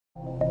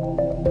We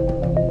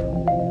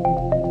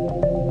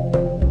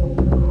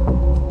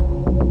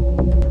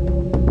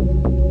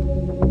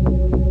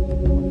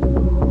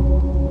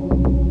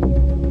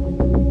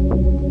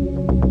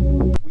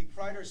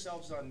pride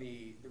ourselves on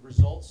the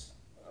results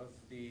of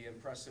the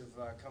impressive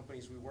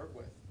companies we work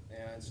with.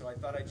 And so I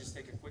thought I'd just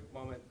take a quick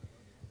moment.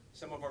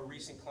 Some of our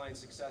recent client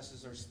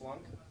successes are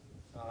Splunk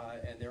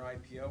and their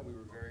IPO. We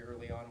were very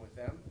early on with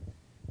them.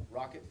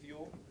 Rocket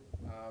Fuel,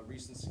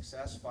 recent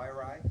success,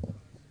 FireEye.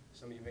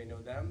 Some of you may know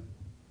them.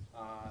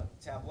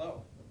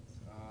 Tableau,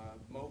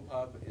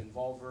 MoPub,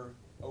 Involver,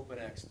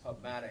 OpenX,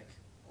 Pubmatic,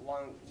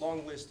 a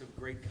long list of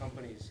great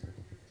companies.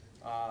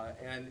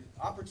 And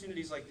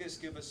opportunities like this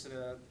give us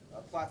a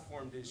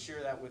platform to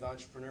share that with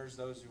entrepreneurs,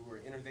 those who are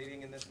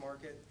innovating in this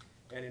market,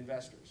 and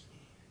investors.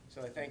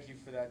 So I thank you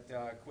for that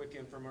quick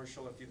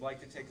infomercial. If you'd like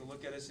to take a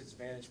look at us, it's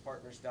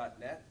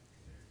vantagepartners.net.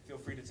 Feel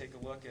free to take a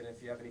look, and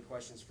if you have any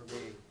questions for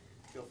me,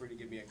 feel free to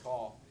give me a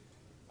call.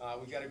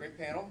 We've got a great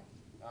panel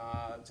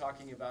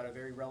talking about a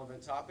very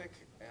relevant topic,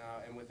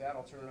 and with that,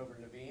 I'll turn it over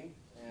to Naveen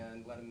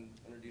and let him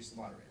introduce the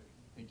moderator.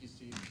 Thank you,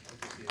 Steve.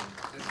 Thank you, Steve.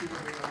 Let's give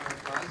a big round of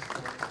applause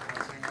for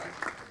answering that.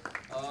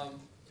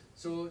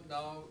 So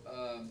now,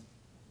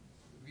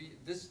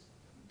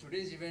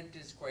 today's event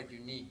is quite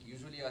unique.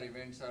 Usually our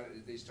events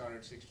they start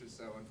at 6 to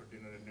 7 for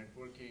dinner and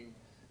networking,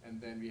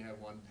 and then we have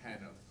one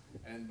panel.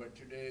 But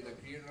today, the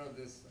creator of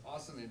this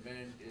awesome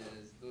event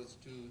is those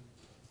two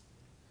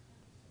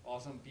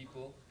awesome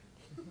people,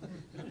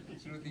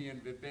 Shruti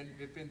and Vipin.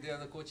 Vipin, they are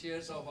the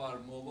co-chairs of our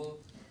mobile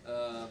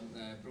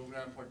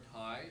program for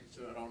Thai.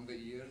 So around the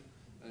year,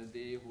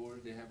 they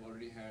have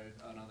already had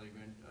another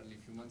event only a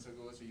few months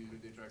ago. So usually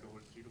they try to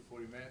hold 3 to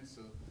 4 events.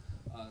 So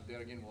they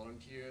are again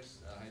volunteers,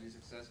 highly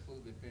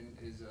successful. Vipin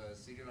is a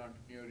serial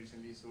entrepreneur.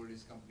 Recently sold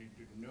his company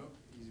to NOOK.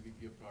 He's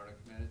VP of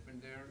product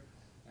management there.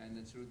 And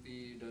then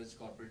Shruti does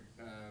corporate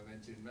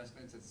venture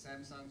investments at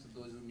Samsung. So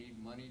those who need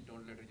money,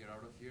 don't let her get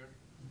out of here.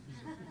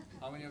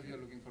 How many of you are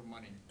looking for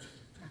money?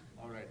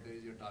 All right, there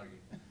is your target.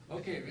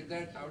 Okay, with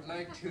that, I would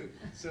like to,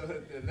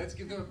 let's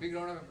give them a big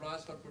round of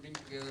applause for putting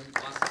together an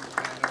awesome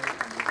panel,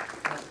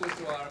 and of course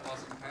to our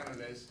awesome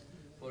panelists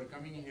for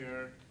coming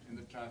here in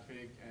the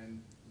traffic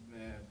and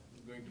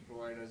going to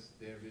provide us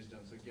their wisdom.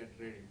 So get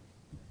ready.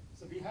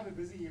 So we have a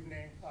busy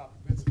evening.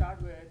 We'll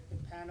start with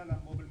a panel on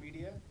mobile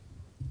media,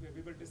 where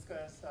we will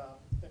discuss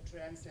the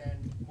trends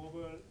in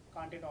mobile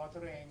content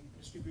authoring,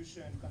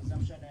 distribution,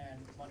 consumption,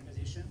 and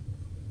monetization.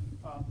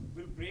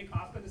 We'll break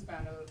after this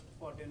panel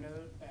for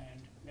dinner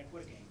and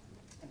networking,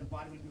 and the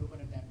bar will be open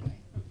at that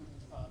time.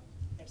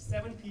 At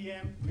 7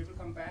 p.m., we will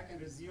come back and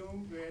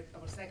resume with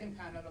our second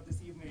panel of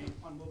this evening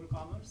on mobile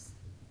commerce,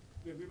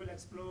 where we will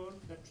explore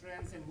the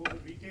trends in mobile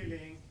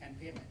retailing and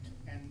payment.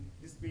 And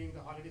this being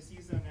the holiday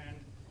season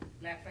and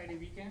Black Friday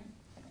weekend,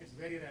 it's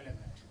very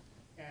relevant.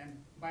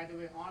 And by the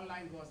way,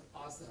 online was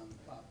awesome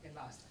in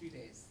last 3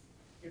 days.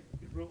 It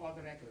broke all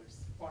the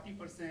records,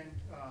 40%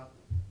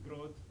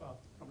 growth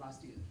from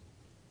last year.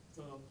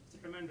 So it's a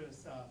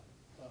tremendous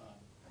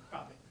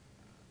topic.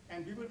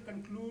 And we will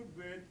conclude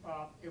with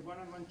a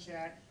one-on-one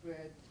chat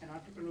with an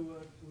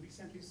entrepreneur who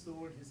recently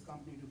sold his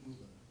company to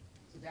Google.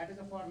 So that is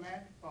the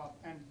format,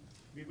 and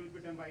we will be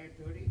done by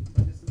 8:30,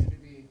 but this is going to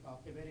be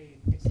a very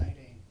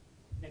exciting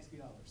next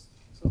few hours.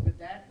 So with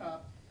that,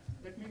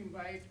 let me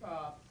invite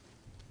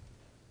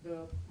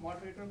the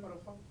moderator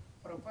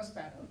for our first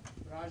panel,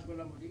 Raj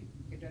Golamudi,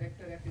 a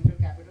director at Intel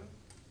Capital.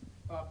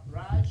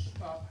 Raj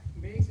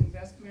makes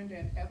investment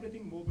in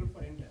everything mobile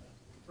for Intel,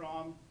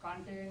 from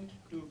content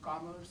to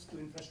commerce to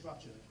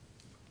infrastructure.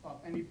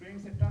 And he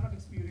brings a ton of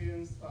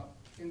experience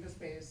in the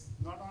space,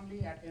 not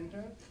only at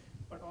Intel,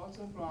 but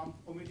also from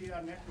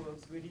Omidyar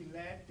Networks, where he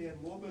led their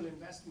mobile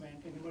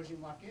investment in emerging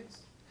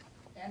markets,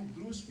 and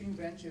Bluestream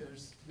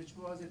Ventures, which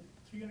was a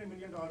 $300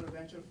 million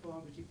venture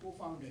firm which he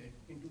co-founded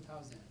in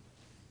 2000.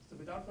 So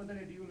without further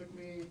ado, let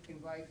me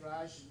invite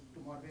Raj to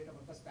moderate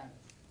our first panel.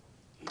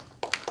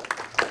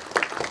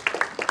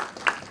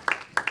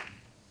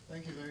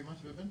 Thank you very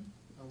much, Vipin.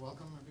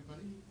 Welcome,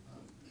 everybody.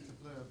 It's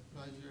a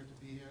pleasure to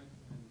be here,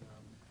 and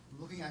I'm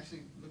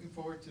looking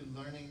forward to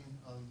learning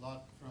a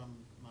lot from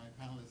my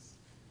panelists.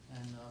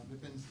 And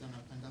Vipin's done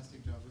a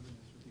fantastic job. Vipin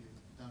and Shruti have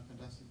done a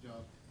fantastic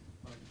job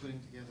of putting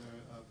together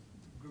a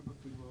group of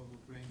people who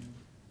bring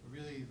a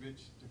really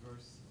rich,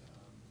 diverse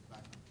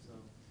background.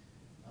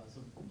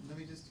 So let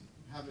me just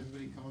have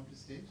everybody come up to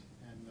stage,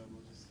 and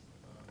we'll just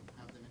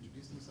have them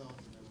introduce themselves,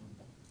 and then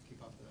we'll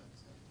kick off the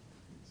discussion.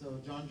 So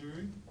John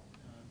Drury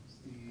is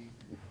the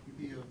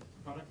VP of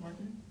Product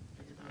Marketing.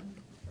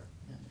 Sure.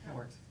 Yeah, that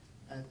works.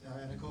 And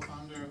a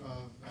co-founder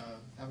of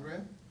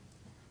Averail.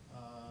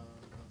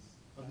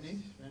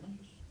 Abneesh,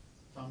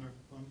 founder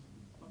of Plum.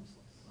 Thank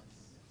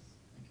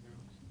you very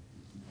much.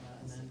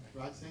 And then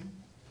Raj Singh.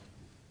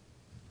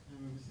 And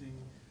we're missing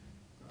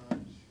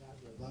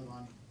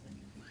Lalwani.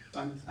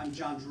 Thank you. I'm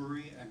John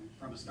Drury. I'm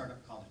from a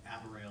startup called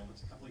Averail.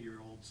 It's a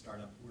couple-year-old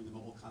startup. We're in the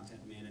mobile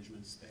content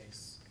management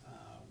space.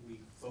 We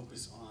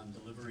focus on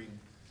delivering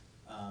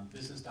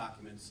business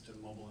documents to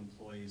mobile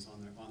employees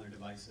on their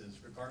devices,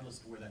 regardless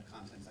of where that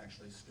content's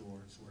actually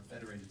stored. So we're a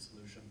federated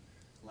solution,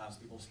 allows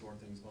people to store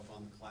things both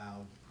on the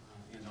cloud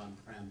and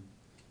on-prem,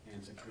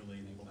 and securely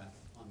enable that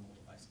on mobile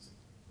devices.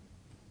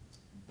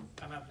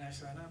 I'm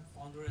Avinash Rana. I'm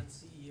founder and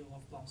CEO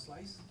of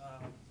PlumSlice.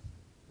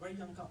 Very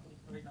young company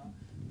right now.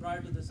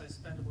 Prior to this, I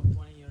spent about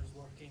 20 years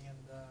working in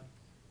the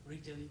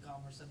retail,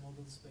 e-commerce, and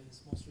mobile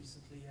space, most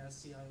recently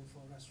as CIO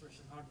for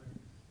Restoration Hardware.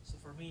 So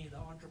for me, the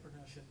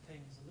entrepreneurship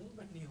thing is a little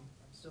bit new.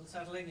 I'm still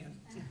settling in.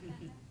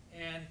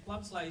 And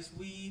PlumSlice,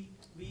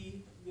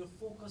 we're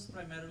focused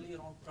primarily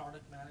around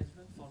product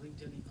management for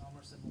retail,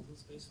 e-commerce, and mobile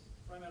space,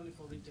 primarily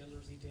for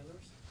retailers,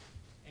 e-tailers.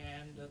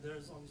 And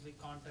there's obviously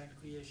content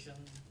creation,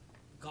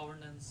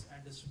 governance,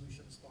 and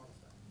distribution as part of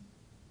that.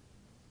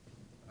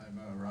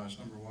 I'm Raj,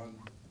 number one.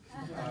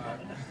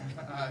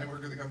 I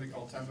work with a company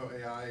called Tempo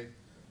AI.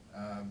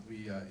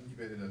 We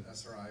incubated at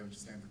SRI, which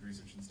is Stanford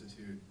Research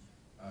Institute.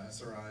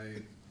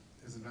 SRI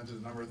has invented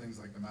a number of things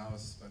like the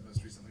mouse, but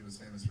most recently was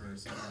famous for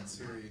something on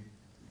Siri,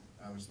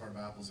 which is part of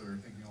Apple. So we're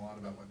thinking a lot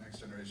about what next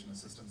generation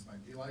assistants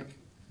might be like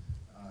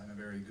in a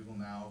very Google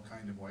Now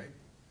kind of way,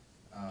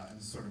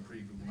 and sort of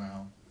pre-Google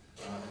Now.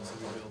 And so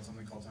we built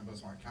something called Tempo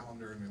Smart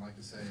Calendar, and we like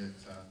to say it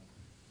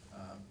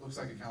looks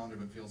like a calendar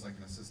but feels like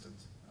an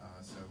assistant.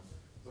 So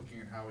looking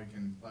at how we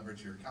can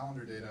leverage your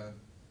calendar data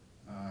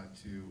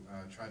to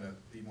try to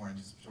be more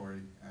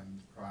anticipatory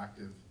and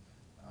proactive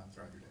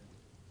throughout your day.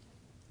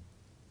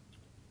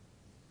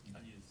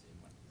 I'll use the same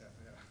one.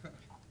 Yeah.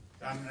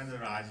 So I'm another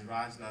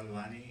Raj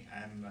Lalwani.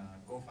 I'm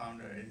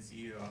co-founder and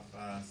CEO of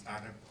a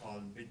startup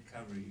called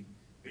BitCovery.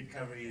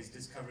 BitCovery is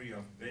discovery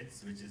of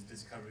bits, which is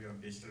discovery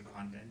of digital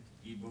content,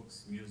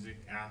 ebooks,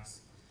 music, apps.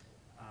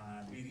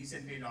 We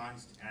recently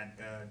launched at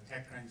the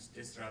TechCrunch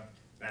Disrupt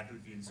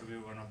Battlefield, so we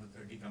were one of the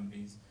 30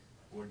 companies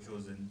who were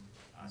chosen.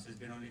 So it's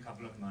been only a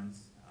couple of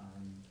months.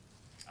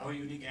 Our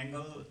unique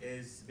angle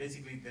is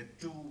basically the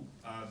two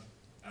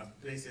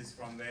places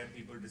from where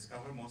people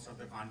discover most of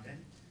the content.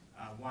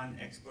 One,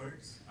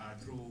 experts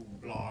through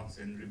blogs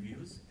and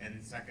reviews,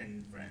 and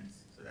second,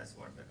 friends. So that's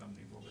what the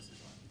company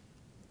focuses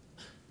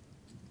on.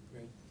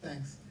 Great,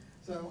 thanks.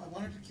 So I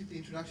wanted to keep the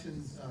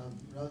introductions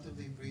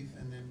relatively brief,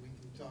 and then we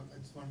can talk. I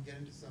just want to get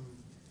into some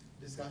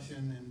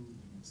discussion and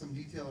some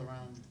detail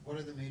around what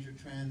are the major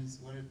trends,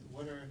 what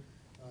are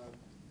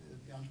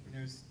the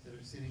entrepreneurs that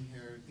are sitting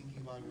here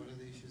thinking about, what are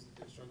the issues that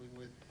they're struggling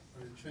with,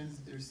 what are the trends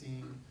that they're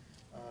seeing,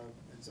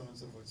 and so on and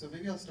so forth. So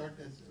maybe I'll start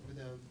with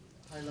a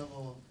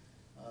high-level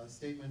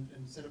statement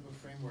and set up a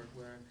framework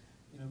where,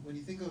 when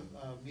you think of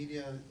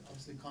media,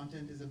 obviously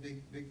content is a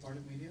big part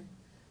of media.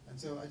 And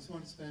so I just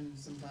want to spend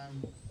some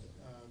time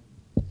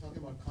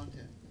talking about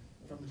content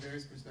from the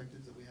various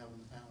perspectives that we have on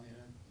the panel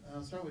here. And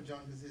I'll start with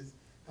John, because his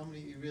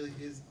company really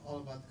is all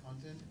about the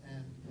content.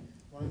 And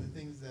one of the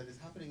things that is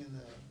happening in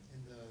the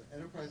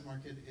enterprise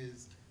market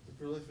is the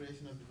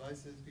proliferation of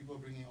devices. People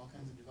are bringing all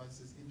kinds of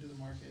devices into the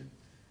market,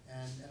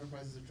 and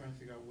enterprises are trying to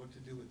figure out what to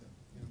do with them,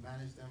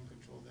 manage them,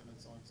 control them, and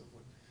so on and so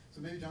forth. So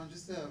maybe, John,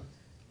 just a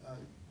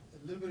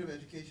little bit of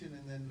education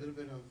and then a little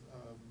bit of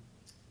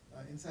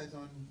insights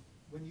on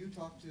when you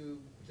talk to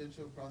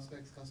potential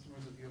prospects,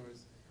 customers of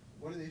yours,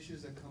 what are the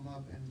issues that come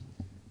up? And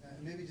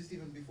maybe just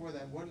even before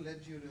that, what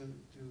led you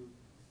to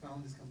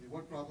found this company?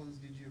 What problems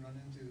did you run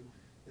into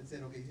that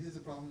said, okay, here's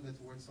a problem that's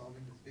worth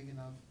solving, that's big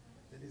enough,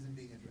 that isn't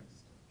being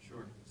addressed?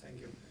 Sure, thank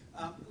you.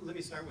 Let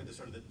me start with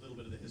the little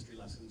bit of the history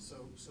lesson.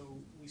 So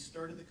we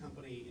started the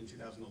company in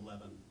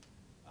 2011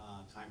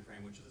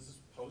 timeframe, which is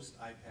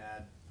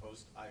post-iPad,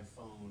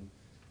 post-iPhone.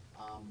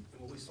 And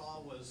what we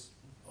saw was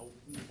a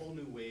whole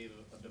new wave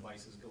of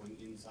devices going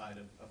inside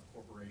of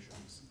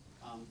corporations.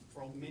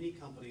 For many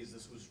companies,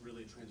 this was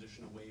really a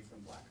transition away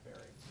from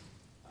BlackBerry.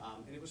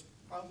 And it was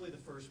probably the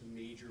first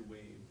major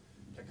wave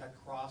to cut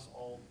across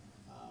all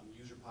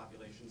user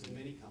populations in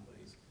many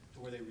companies to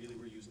where they really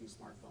were using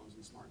smartphones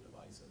and smart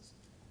devices.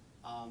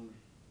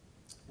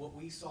 What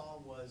we saw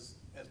was,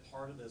 as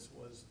part of this,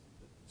 was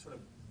sort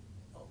of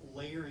a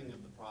layering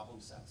of the problem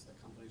sets that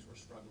companies were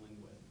struggling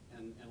with.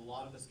 And a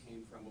lot of this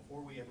came from,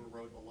 before we ever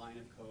wrote a line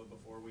of code,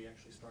 before we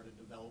actually started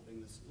developing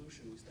the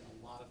solution, we spent a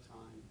lot of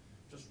time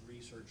just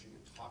researching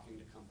and talking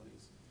to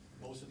companies.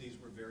 Most of these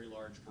were very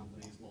large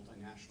companies,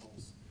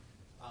 multinationals,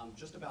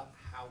 just about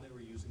how they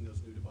were using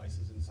those new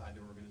devices inside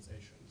their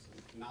organizations. And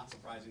not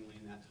surprisingly,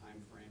 in that time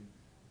frame,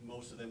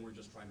 most of them were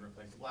just trying to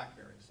replace the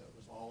BlackBerry. So it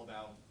was all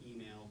about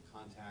email,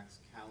 contacts,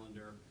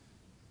 calendar,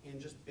 and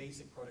just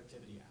basic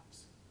productivity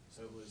apps.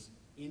 So it was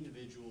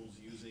individuals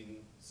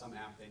using some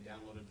app they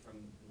downloaded from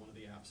one of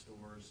the app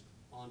stores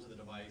onto the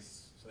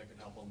device so they could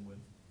help them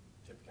with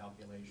tip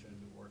calculation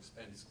or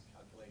expense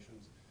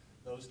calculations,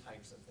 those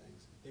types of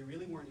things. They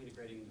really weren't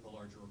integrating into the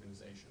larger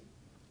organization.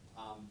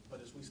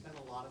 But as we spent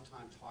a lot of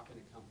time talking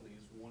to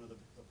companies, one of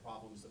the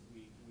problems that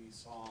we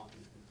saw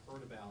and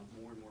heard about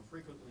more and more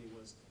frequently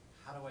was,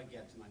 how do I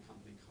get to my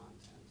company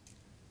content?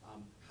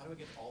 How do I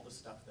get all the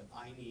stuff that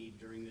I need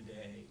during the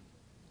day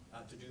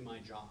to do my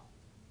job?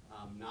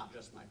 Not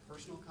just my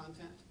personal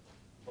content,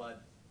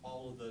 but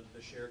all of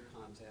the shared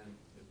content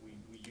that we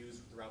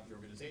use throughout the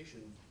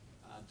organization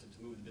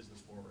to move the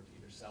business forward, to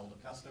either sell to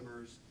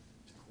customers,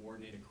 to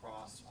coordinate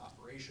across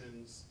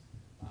operations,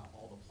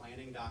 all the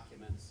planning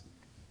documents,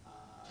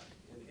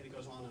 and it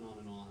goes on and on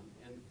and on.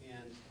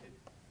 And it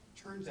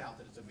turns out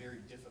that it's a very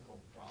difficult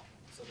problem.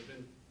 So there have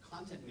been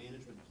content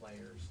management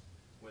players,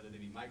 whether they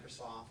be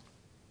Microsoft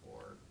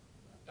or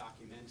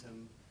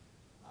Documentum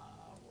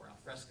or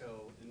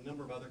Alfresco, and a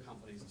number of other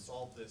companies have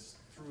solved this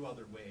through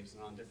other ways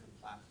and on different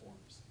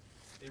platforms.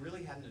 They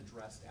really hadn't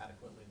addressed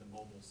adequately the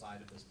mobile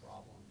side of this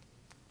problem.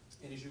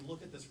 And as you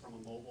look at this from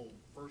a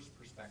mobile-first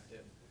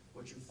perspective,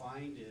 what you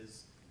find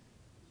is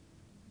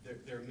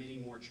there are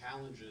many more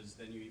challenges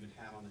than you even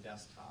have on the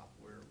desktop,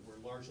 where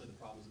largely the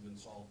problems have been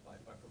solved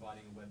by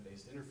providing a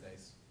web-based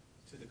interface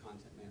to the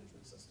content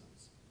management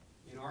systems.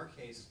 In our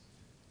case,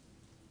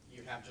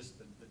 you have just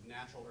the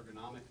natural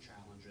ergonomic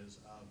challenges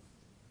of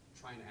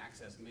trying to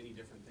access many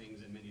different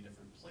things in many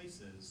different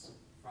places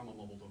from a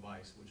mobile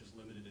device, which is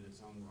limited in its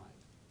own right.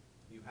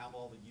 You have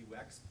all the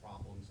UX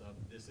problems of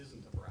this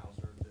isn't a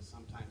browser, this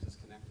sometimes is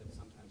connected,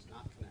 sometimes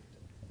not connected.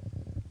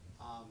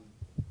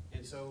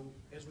 And so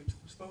as we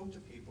spoke to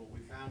people, we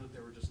found that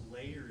there were just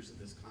layers of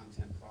this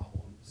content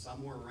problem.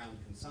 Some were around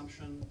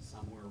consumption,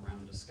 some were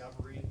around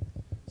discovery,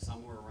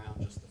 some were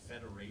around just the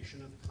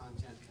federation of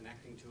content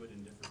connecting to it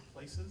in different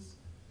places.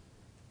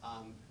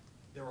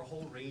 There were a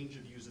whole range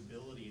of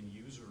usability and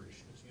user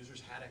issues.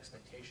 Users had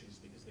expectations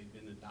because they've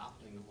been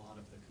adopting a lot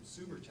of the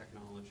consumer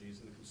technologies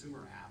and the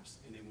consumer apps,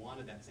 and they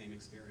wanted that same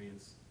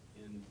experience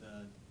in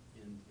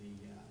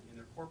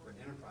their corporate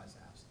enterprise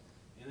apps.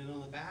 And then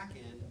on the back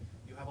end,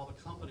 you have all the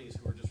companies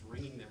who are just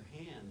wringing their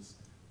hands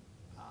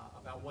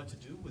about what to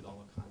do with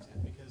all the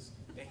content, because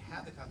they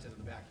had the content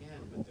on the back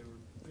end, but they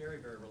were very,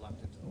 very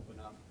reluctant to open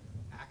up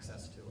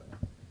access to it.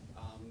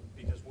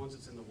 Because once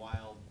it's in the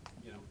wild,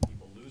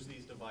 people lose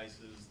these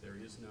devices. There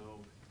is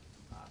no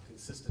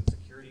consistent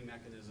security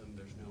mechanism.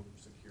 There's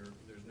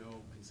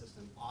no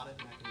consistent audit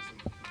mechanism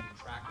to keep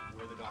track of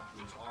where the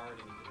documents are at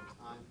any given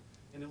time.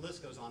 And the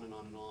list goes on and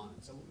on and on.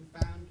 And so what we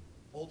found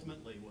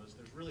ultimately was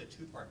there's really a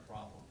two-part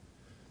problem.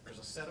 There's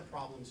a set of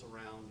problems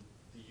around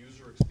the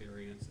user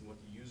experience and what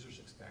the users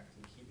expect,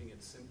 and keeping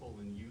it simple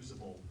and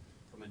usable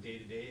from a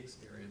day-to-day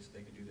experience so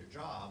they could do their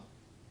job.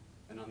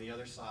 And on the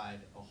other side,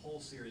 a whole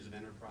series of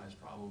enterprise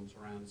problems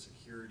around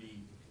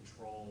security,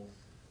 control,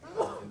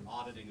 and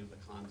auditing of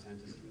the content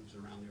as it moves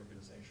around the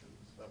organization.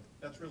 So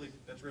that's really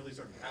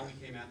sort of how we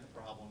came at the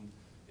problem,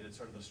 and it's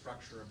sort of the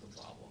structure of the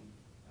problem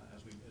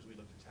as we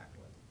look to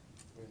tackle it.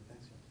 Great,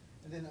 thanks.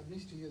 And then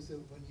Abnish, to you, so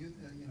when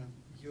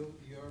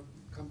your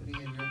company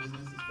and your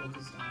business is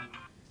focused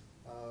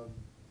on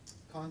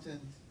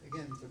content,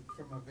 again,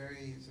 from a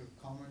very sort of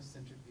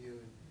commerce-centric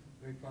view,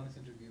 very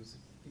product-centric view. So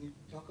can you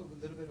talk a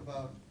little bit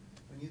about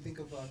when you think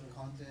about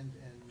content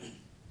and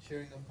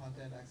sharing of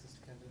content, access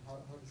to content, how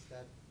does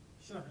that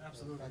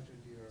absolutely. factor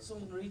into your... So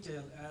in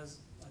retail, as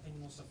I think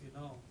most of you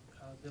know,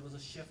 there was a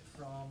shift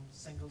from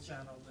single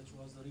channel, which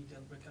was the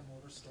retail brick and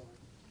mortar store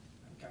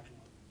and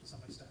catalog to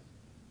some extent,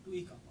 to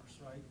e-commerce,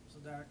 right? So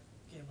that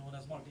became known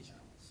as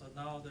multi-channel. So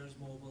now there's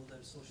mobile,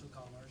 there's social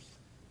commerce,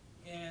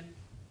 and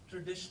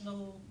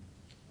traditional,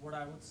 what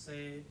I would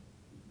say,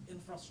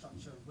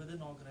 infrastructure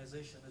within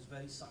organization is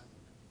very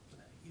siloed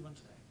today, even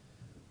today.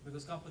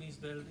 Because companies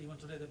build, even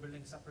today they're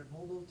building separate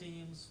mobile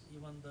teams,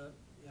 even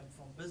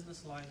from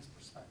business lines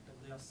perspective,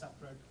 they are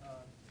separate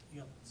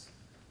units.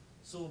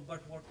 So,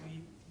 but what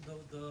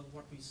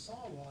we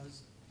saw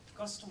was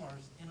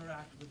customers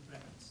interact with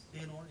brands,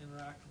 they don't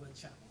interact with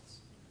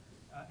channels.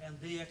 And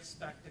they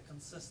expect a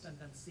consistent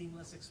and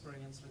seamless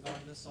experience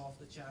regardless of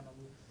the channel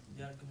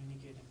they are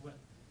communicating with.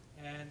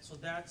 And so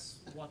that's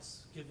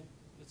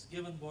it's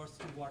given birth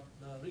to what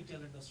the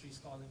retail industry is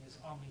calling is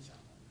omni-channel.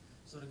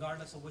 So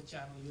regardless of which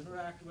channel you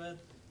interact with,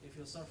 if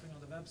you're surfing on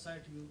the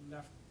website, you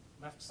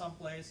left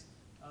someplace,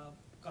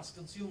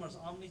 consumers,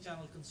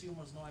 omni-channel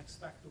consumers now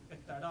expect to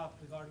pick that up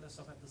regardless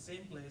of at the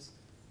same place,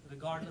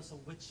 regardless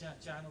of which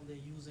channel they're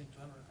using to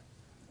interact.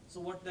 So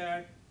what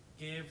that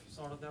gave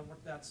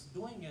what that's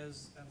doing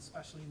is, and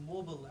especially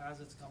mobile as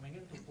it's coming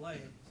into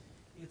play,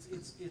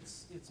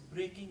 it's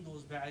breaking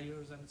those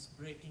barriers and it's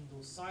breaking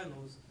those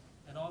silos,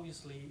 and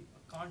obviously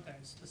content,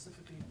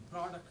 specifically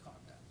product content.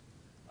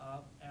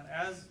 And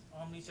as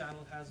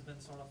omni-channel has been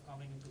sort of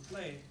coming into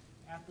play,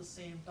 at the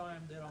same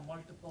time there are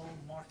multiple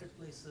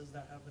marketplaces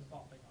that have been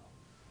popping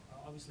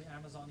up. Obviously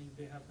Amazon,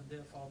 eBay have been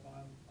there for a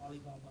while,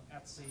 Alibaba,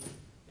 Etsy.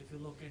 If you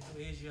look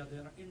into Asia,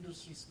 there are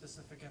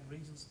industry-specific and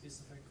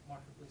region-specific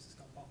marketplaces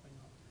popping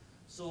up.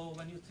 So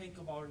when you think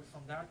about it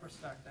from that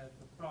perspective,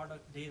 the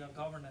product data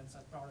governance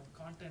and product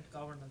content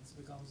governance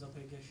becomes a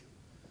big issue.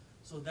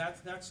 So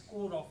that's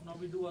core of, now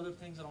we do other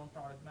things around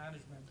product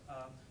management,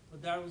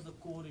 but that was the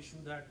core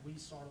issue that we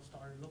sort of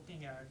started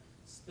looking at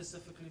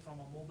specifically from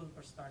a mobile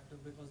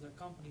perspective, because there are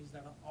companies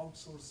that are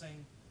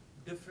outsourcing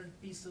different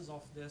pieces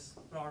of this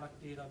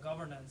product data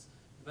governance,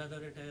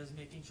 whether it is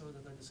making sure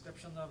that the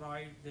descriptions are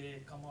right,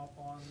 they come up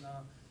on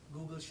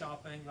Google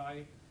Shopping,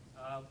 right?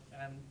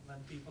 And when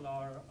people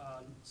are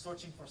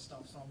searching for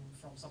stuff,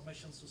 from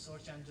submissions to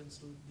search engines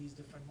to these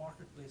different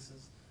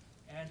marketplaces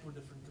and to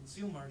different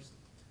consumers,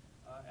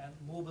 and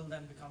mobile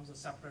then becomes a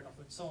separate of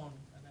its own.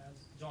 And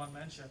as John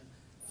mentioned,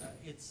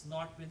 it's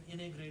not been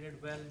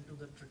integrated well into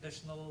the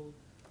traditional,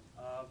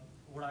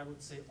 what I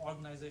would say,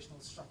 organizational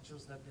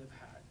structures that they've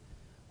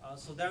had.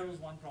 So that was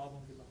one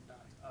problem we looked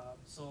at.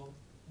 So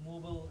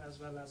mobile as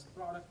well as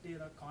product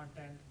data,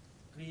 content,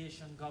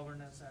 creation,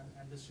 governance,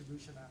 and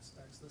distribution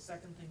aspects. The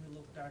second thing we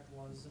looked at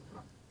was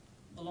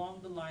along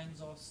the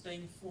lines of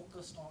staying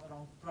focused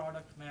around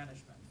product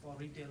management for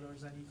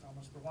retailers and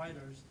e-commerce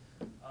providers,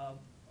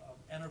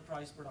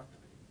 enterprise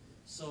productivity.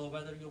 So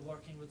whether you're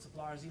working with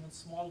suppliers, even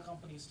small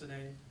companies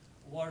today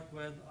work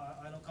with,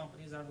 I know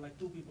companies that are like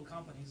 2-people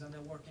companies, and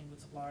they're working with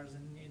suppliers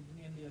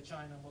in India,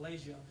 China,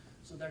 Malaysia,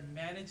 so that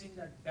managing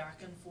that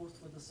back and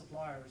forth with the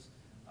suppliers,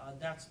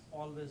 that's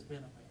always been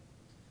a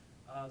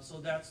pain. So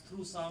that's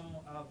through some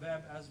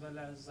web as well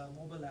as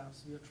mobile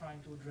apps. We are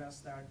trying to address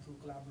that through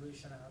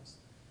collaboration apps.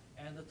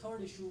 And the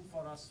third issue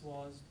for us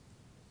was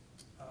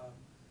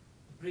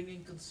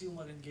bringing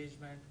consumer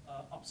engagement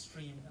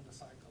upstream in the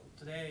cycle.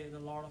 Today, there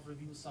are a lot of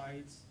review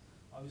sites.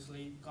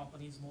 Obviously,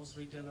 companies, most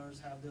retailers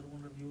have their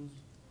own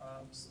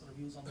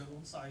reviews on their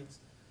own sites.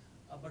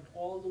 But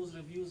all those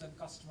reviews and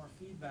customer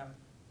feedback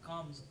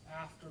comes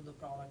after the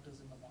product is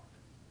in the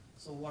market.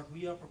 So what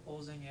we are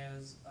proposing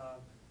is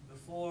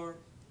before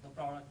the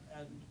product,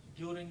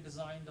 during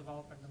design,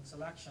 development, and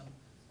selection,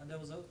 and there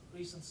was a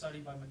recent study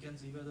by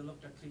McKinsey where they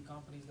looked at 3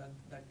 companies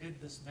that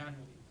did this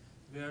manually,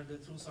 where they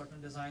threw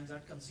certain designs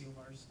at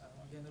consumers.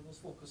 Again, it was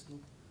focus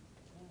group.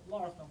 A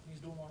lot of companies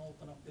don't want to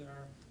open up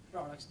their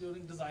products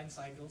during design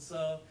cycles.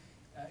 So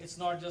it's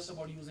not just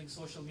about using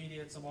social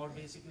media, it's about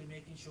basically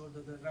making sure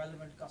that the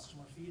relevant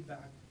customer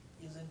feedback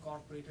is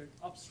incorporated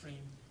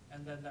upstream,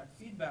 and then that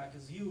feedback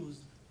is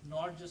used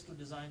not just to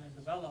design and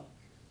develop,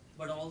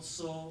 but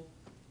also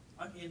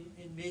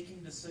in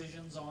making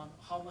decisions on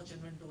how much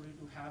inventory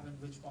to have in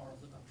which part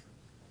of the country.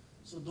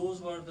 So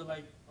those were the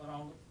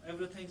around,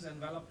 everything's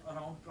enveloped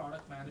around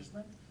product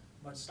management,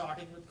 but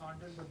starting with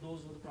content, but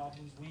those were the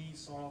problems we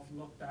sort of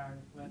looked at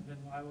when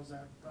I was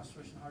at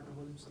Restoration Hardware,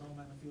 Williams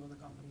Sonoma, and a few other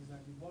companies that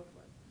we worked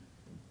with.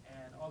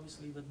 And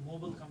obviously with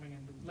mobile coming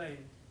into play,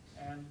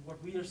 and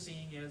what we are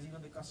seeing is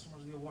even the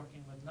customers we are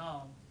working with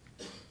now,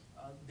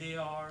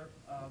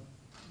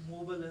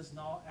 mobile is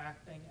now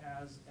acting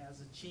as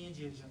a change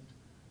agent,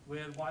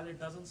 where while it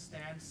doesn't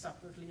stand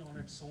separately on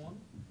its own,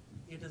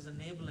 it is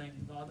enabling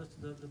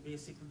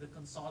basically the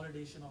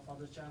consolidation of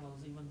other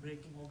channels, even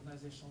breaking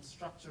organizational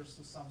structures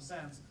to some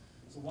sense.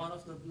 So one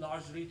of the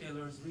large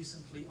retailers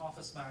recently,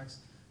 OfficeMax,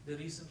 they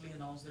recently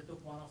announced they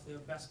took one of their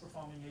best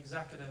performing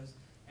executives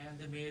and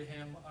they made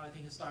him, I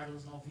think his title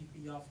is now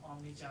VP of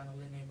Omnichannel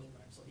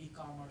Enablement. So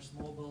e-commerce,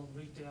 mobile,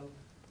 retail,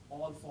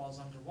 all falls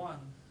under one.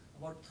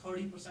 About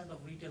 30%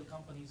 of retail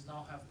companies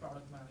now have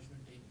product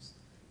management teams.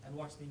 And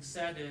what's being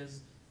said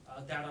is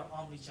that are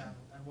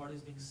omnichannel. And what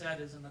is being said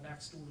is in the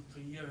next 2 to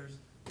 3 years,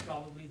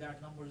 probably that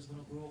number is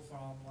going to grow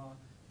from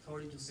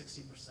 30 to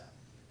 60%.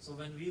 So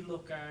when we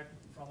look at,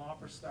 from our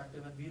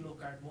perspective, and we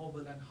look at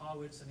mobile and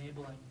how it's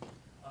enabling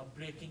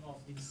breaking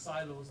of these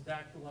silos,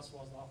 that to us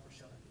was the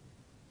opportunity.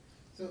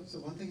 So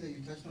one thing that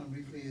you touched on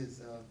briefly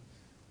is,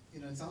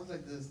 it sounds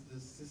like the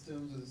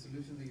systems or the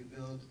solutions that you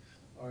build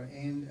are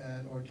aimed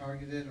at or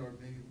targeted or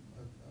maybe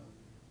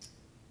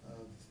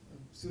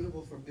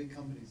suitable for big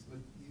companies. But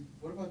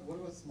what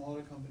about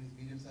smaller companies,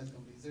 medium-sized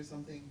companies? Is there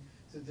something?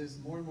 So there's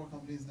more and more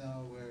companies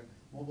now where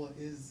mobile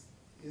is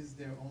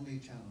their only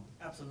channel.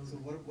 Absolutely. So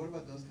what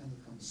about those kinds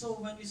of companies? So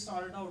when we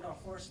started out, our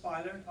first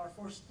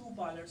 2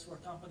 pilots were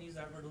companies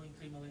that were doing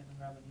 $3 million in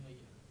revenue a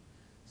year.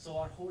 So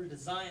our whole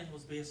design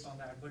was based on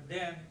that. But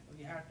then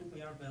we had to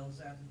pay our bills,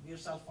 and we are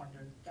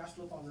self-funded, cash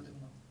flow positive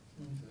now.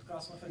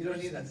 Cross my fingers. You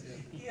don't need us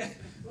yet. Yeah.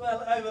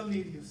 Well, I will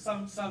need you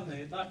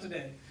someday, not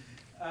today.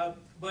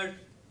 But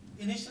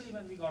initially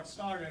when we got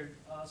started,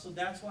 so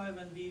that's why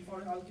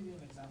I'll give you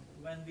an example.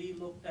 When we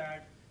looked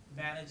at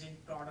managing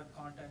product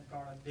content,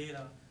 product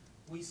data,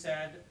 we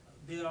said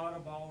there are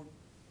about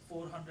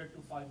 400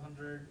 to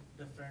 500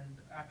 different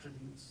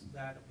attributes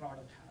that a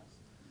product has.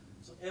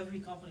 So every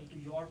company, to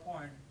your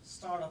point,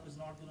 startup is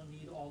not going to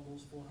need all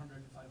those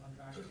 400 to 500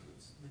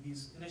 attributes.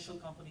 These initial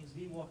companies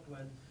we worked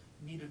with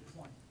needed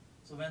 20.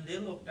 So when they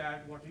looked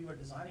at what we were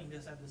designing, they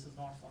said this is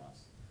not for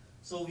us.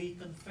 So we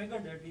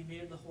configured it, we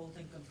made the whole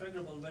thing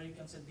configurable where you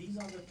can say these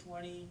are the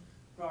 20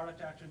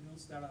 product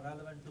attributes that are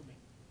relevant to me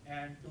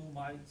and to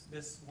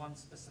this one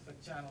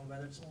specific channel,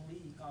 whether it's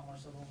only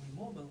e-commerce or only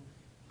mobile.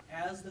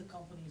 As the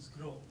companies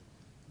grow,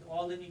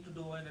 all they need to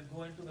do is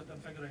go into the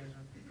configurator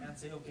and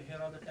say, okay, here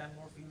are the 10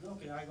 more fields.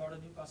 Okay, I got a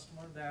new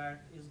customer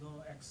that is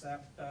going to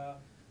accept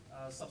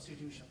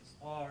substitutions.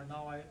 Or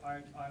now I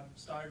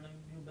started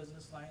a new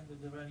business line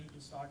where I need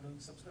to start doing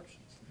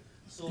subscriptions.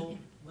 So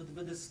with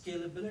the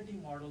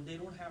scalability model, they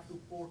don't have to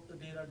port the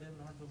data, they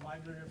don't have to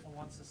migrate it from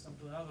one system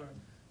to another.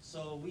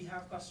 So we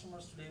have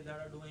customers today that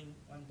are doing,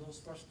 and those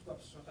first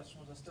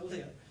customers are still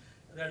there,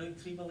 They're doing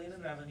 $3 billion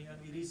in revenue, and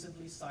we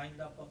recently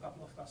signed up a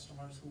couple of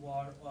customers who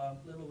are a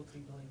little over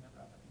 $3 billion in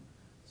revenue.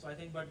 So I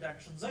think, but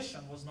that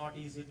transition was not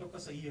easy. It took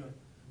us a year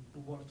to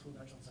work through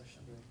that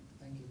transition. Great.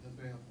 Thank you. That's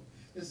very helpful.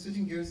 Just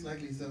switching gears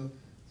slightly, so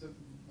to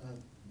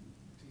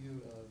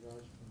you,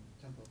 Raj from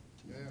Tempo.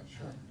 Yeah,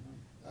 sure.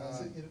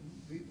 So you know,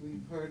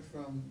 we've heard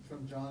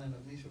from John and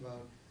Avnish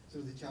about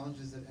sort of the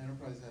challenges that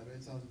enterprise have, right?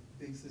 It's on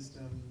big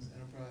systems,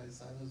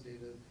 enterprise, silos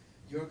data.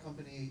 Your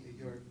company,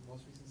 your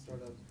most recent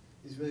startup,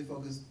 is really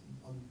focused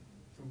on,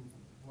 from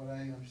what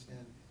I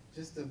understand,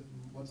 just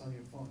what's on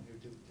your phone, your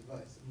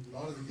device. And a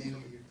lot of the data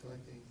that you're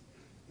collecting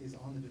is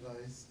on the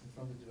device and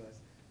from the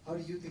device. How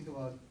do you think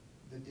about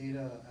the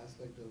data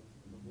aspect of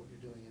what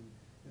you're doing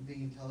and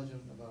being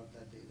intelligent about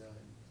that data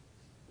and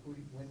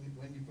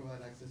when you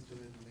provide access to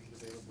it and make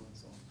it available and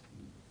so on?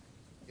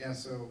 Yeah,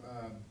 so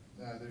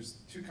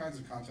there's two kinds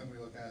of content we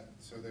look at.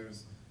 So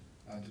there's,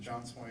 to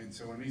John's point,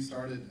 so when we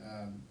started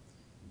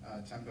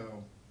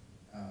Tempo,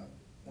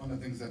 one of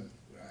the things that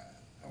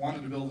I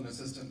wanted to build an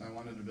assistant, and I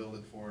wanted to build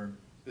it for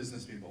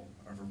business people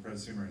or for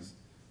prosumers.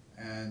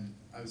 And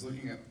I was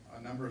looking at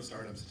a number of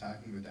startups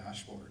attacking the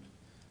dashboard.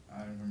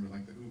 I remember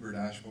like the Uber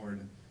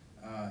dashboard.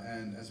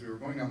 And as we were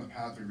going down the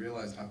path, we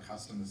realized how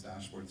custom this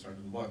dashboard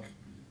started to look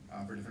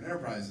for different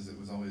enterprises. It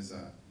was always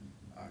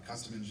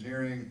custom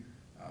engineering,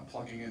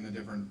 plugging into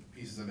different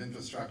pieces of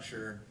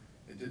infrastructure.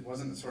 It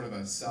wasn't sort of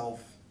a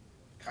self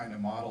kind of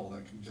model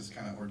that can just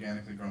kind of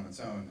organically grow on its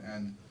own.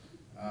 And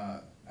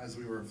as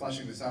we were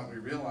fleshing this out, we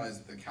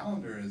realized that the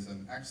calendar is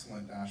an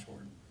excellent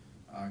dashboard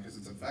because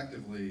it's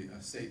effectively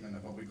a statement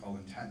of what we call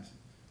intent.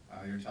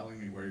 You're telling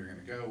me where you're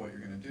going to go, what you're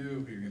going to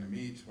do, who you're going to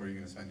meet, where you're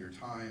going to spend your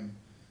time.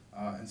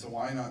 And so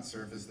why not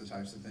surface the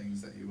types of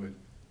things that you would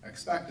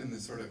expect in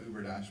this sort of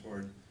Uber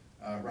dashboard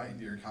right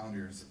into your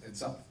calendar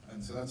itself.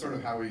 And so that's sort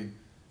of how we,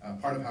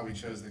 part of how we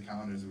chose the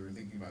calendars we were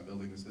thinking about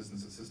building this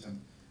business assistant.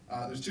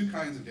 There's two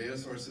kinds of data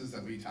sources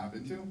that we tap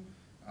into.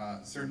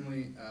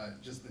 Certainly,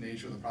 just the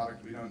nature of the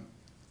product, we don't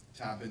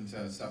tap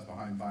into stuff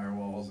behind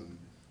firewalls and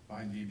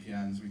behind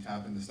VPNs. We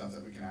tap into stuff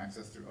that we can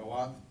access through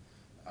OAuth.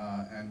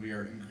 And we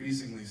are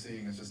increasingly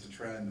seeing it's just a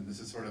trend, and this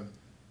is sort of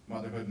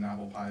motherhood and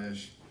apple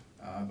pie-ish,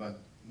 but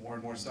more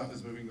and more stuff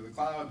is moving to the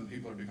cloud, and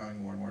people are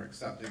becoming more and more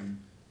accepting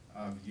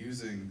of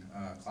using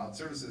cloud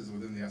services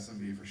within the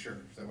SMB for sure.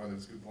 So whether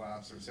it's Google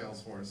Apps or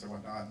Salesforce or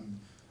whatnot, and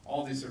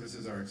all these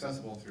services are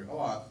accessible through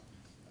OAuth,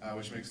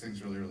 which makes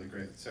things really, really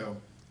great. So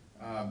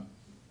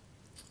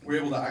we're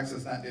able to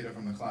access that data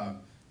from the cloud.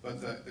 But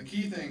the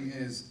key thing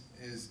is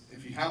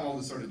if you have all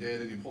this sort of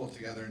data and you pull it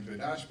together into a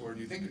dashboard,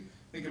 you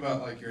think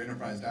about like your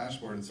enterprise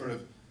dashboard, it's sort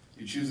of,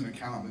 you choose an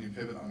account, then you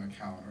pivot on an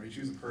account, or you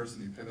choose a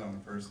person, you pivot on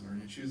a person, or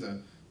you choose a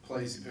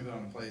place, you pivot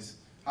on a place.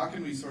 How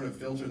can we sort of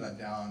filter that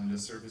down and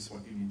just surface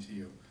what unique to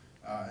you?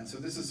 And so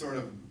this is sort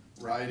of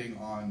riding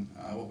on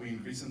what we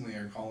increasingly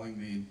are calling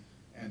the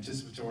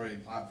anticipatory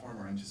platform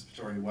or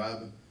anticipatory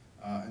web.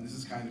 And this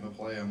is kind of a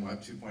play on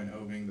Web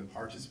 2.0 being the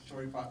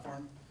participatory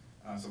platform.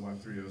 So Web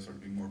 3.0 sort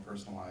of being more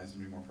personalized and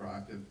being more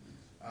proactive.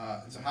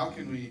 And so how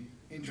can we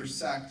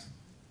intersect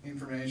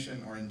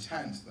information or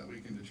intent that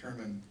we can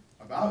determine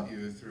about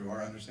you through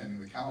our understanding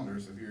of the calendar,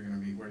 so who you're going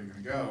to meet, where you're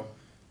going to go,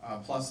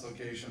 plus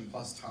location,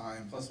 plus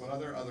time, plus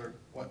whatever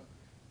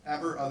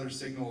other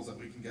signals that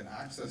we can get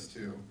access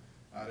to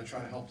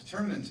try to help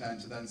determine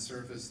intent to then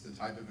surface the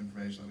type of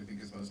information that we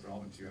think is most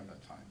relevant to you at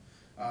that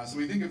time. So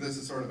we think of this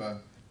as sort of a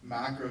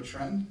macro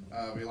trend.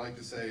 We like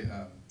to say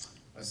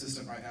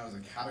assistant right now is a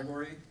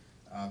category,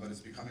 but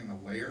it's becoming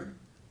a layer.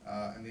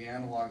 And the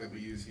analog that we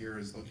use here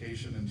is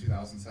location in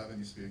 2007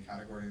 used to be a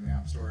category in the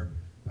App Store,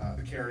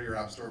 the carrier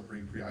App Store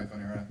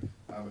pre-iPhone era,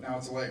 but now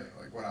it's a layer.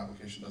 Like what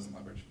application doesn't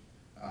leverage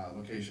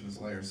location as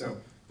a layer. So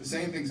the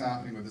same thing's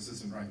happening with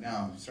Assistant right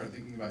now. You start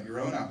thinking about your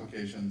own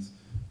applications.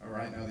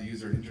 Right now the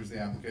user enters the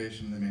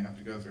application, they may have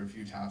to go through a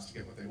few taps to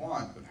get what they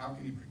want, but how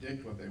can you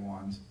predict what they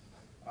want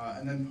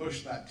and then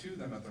push that to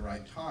them at the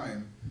right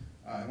time?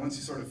 And once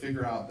you sort of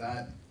figure out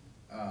that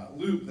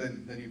loop,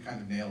 then you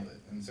kind of nailed it.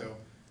 And so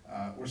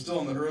we're still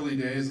in the early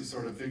days of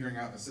sort of figuring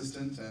out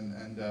Assistant,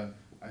 and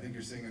I think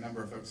you're seeing a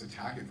number of folks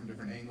attack it from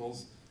different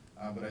angles,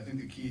 but I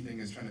think the key thing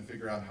is trying to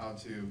figure out how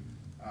to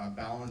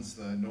balance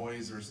the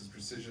noise versus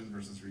precision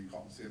versus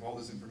recall. So you have all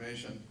this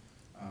information,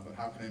 but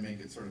how can I make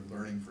it sort of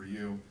learning for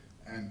you?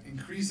 And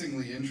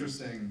increasingly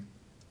interesting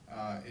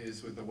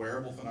is with the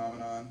wearable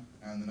phenomenon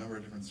and the number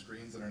of different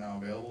screens that are now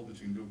available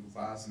between Google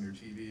Glass and your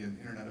TV and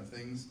Internet of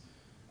Things.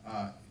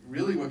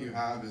 Really what you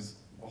have is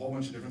a whole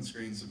bunch of different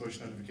screens to push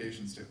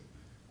notifications to.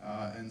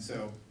 And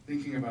so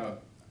thinking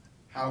about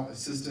how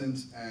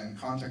Assistant and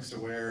context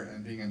aware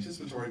and being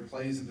anticipatory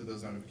plays into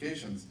those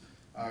notifications.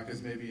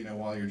 Because maybe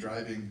while you're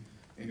driving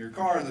in your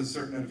car, there's a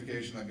certain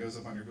notification that goes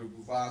up on your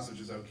Google Glass, which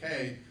is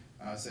okay,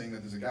 saying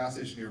that there's a gas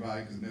station nearby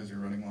because it knows you're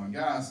running low on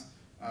gas.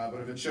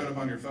 But if it showed up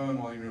on your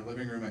phone while you're in your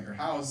living room at your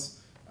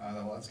house,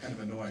 well, that's kind of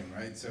annoying,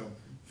 right? So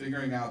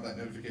figuring out that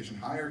notification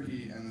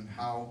hierarchy and then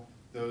how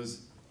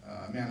those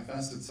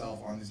manifest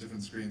itself on these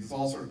different screens, it's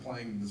all sort of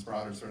playing in this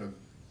broader sort of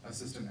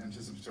Assistant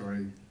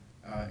anticipatory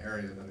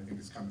area that I think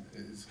is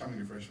coming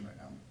to fruition right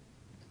now.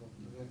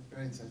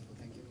 Very insightful,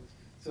 thank you.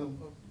 So,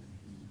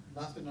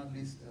 last but not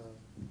least,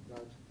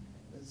 Raj,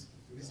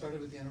 we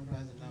started with the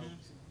enterprise and now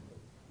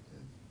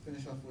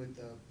finish off with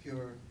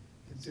pure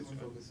consumer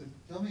focus. So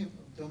tell me,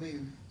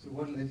 so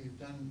what led you've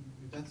done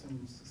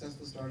some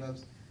successful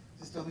startups.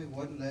 Just tell me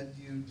what led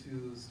you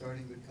to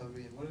starting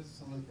Recovery and what are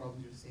some of the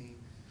problems you're seeing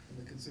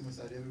on the consumer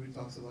side? Everybody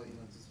talks about,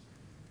 just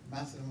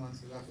massive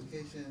amounts of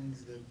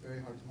applications, they're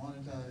very hard to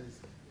monetize,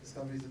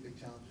 discovery is a big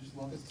challenge. Just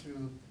walk us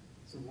through,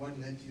 so what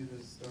led you to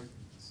start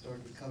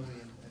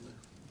Recovery and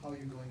how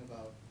you're going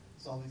about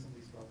solving some of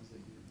these problems that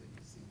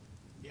you see?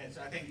 Yeah,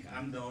 so I think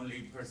I'm the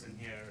only person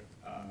here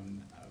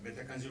with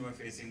a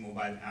consumer-facing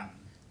mobile app.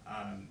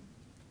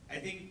 I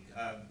think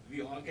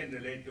we all can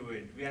relate to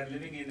it. We are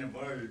living in a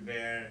world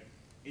where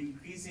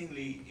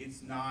increasingly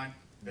it's not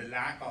the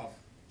lack of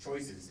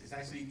choices, it's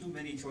actually too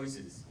many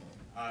choices.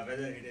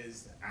 Whether it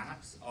is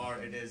apps,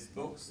 or it is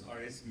books, or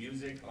it's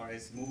music, or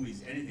it's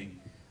movies, anything.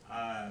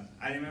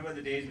 I remember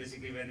the days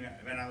basically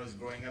when I was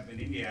growing up in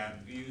India,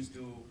 we used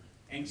to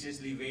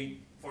anxiously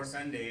wait for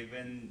Sunday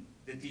when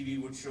the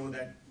TV would show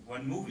that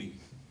one movie.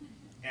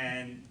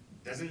 And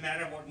doesn't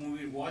matter what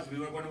movie it was, we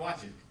were going to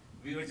watch it.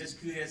 We were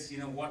just curious,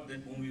 what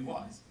that movie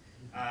was.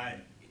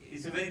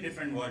 It's a very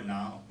different world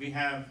now. We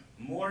have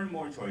more and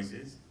more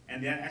choices,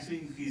 and they're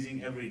actually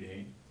increasing every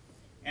day.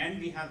 And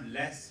we have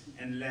less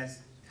and less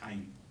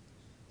time.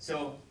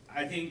 So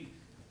I think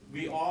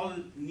we all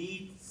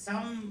need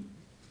some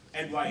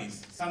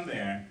advice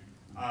somewhere,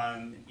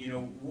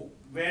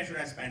 where should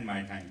I spend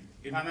my time?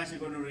 If I'm actually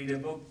going to read a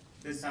book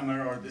this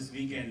summer or this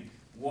weekend,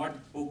 what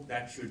book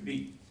that should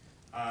be?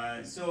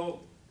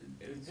 So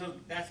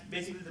that's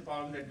basically the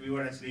problem that we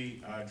were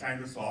actually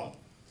trying to solve.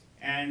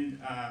 And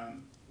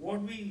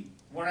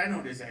what I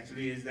noticed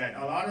actually is that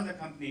a lot of the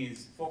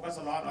companies focus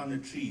a lot on the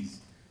trees.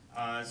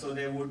 So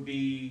there would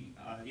be,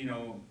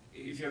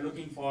 if you're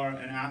looking for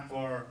an app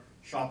for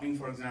shopping,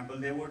 for example,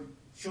 they would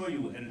show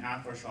you an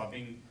app for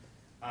shopping.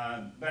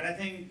 But I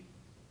think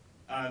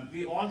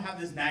we all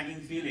have this nagging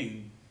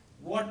feeling,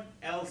 what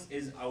else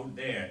is out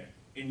there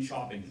in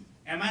shopping?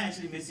 Am I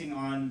actually missing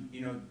on,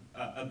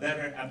 a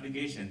better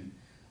application?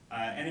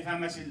 And if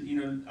I'm actually,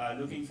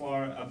 looking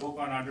for a book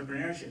on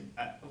entrepreneurship,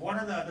 what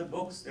are the other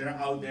books that are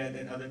out there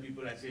that other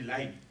people actually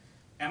like?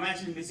 Am I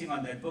actually missing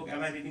on that book?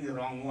 Am I reading the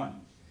wrong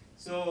one?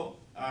 So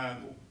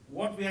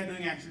what we are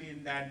doing actually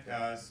in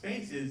that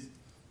space is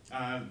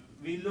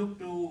we look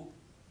to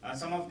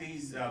some of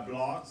these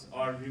blogs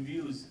or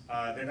reviews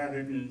that are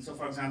written. So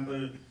for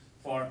example,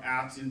 for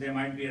apps, there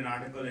might be an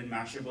article in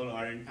Mashable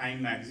or in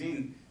Time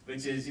magazine,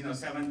 which is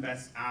 7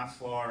 best apps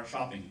for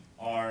shopping,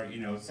 or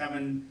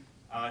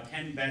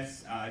 10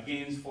 best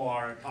games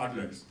for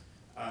toddlers.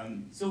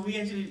 So we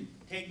actually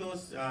take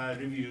those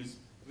reviews,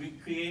 we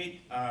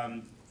create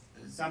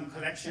some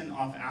collection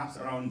of apps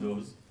around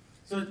those.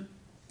 So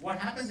what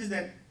happens is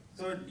that,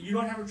 so you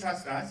don't have to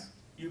trust us,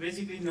 you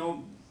basically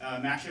know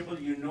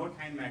Mashable, you know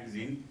Time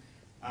magazine,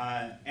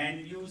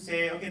 and you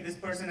say, okay, this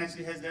person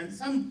actually has done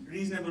some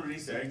reasonable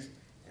research,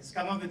 has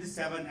come up with these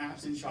 7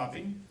 apps in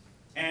shopping,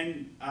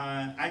 and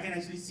I can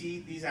actually see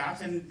these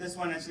apps, and this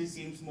one actually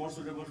seems more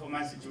suitable for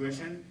my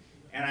situation,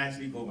 and I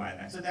actually go by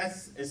that. So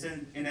that's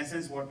in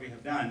essence what we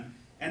have done.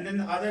 And then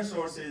the other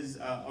source is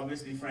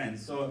obviously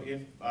friends. So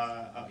if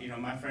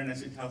my friend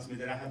actually tells me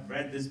that I have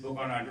read this book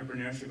on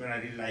entrepreneurship and I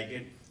really like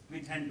it,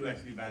 we tend to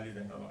actually value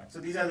that a lot. So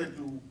these are the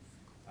 2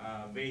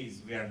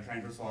 ways we are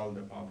trying to solve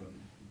the problem.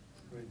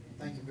 Great,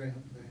 thank you, very,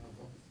 very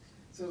helpful.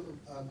 So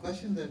a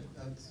question that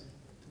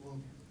will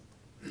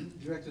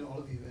direct at all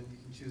of you, and you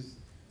can choose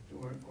to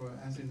or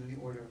answer in any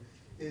order,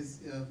 is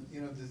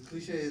the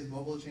cliche is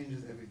mobile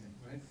changes everything,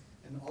 right?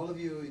 And all of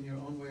you in your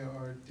own way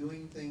are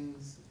doing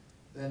things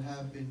that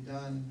have been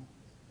done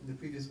in the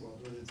previous world,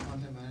 whether it's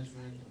content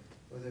management,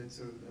 whether it's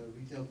sort of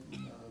retail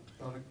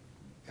product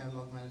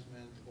catalog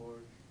management, or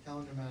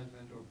calendar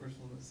management, or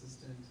personal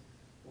assistant,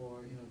 or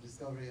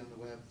discovery on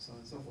the web, so on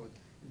and so forth.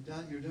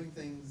 You're doing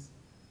things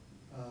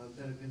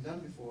that have been done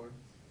before,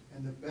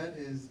 and the bet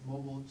is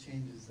mobile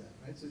changes that,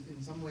 right? So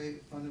in some way,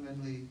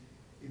 fundamentally,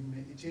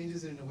 it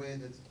changes it in a way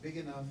that's big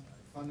enough,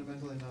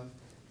 fundamental enough,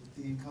 that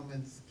the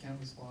incumbents can't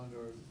respond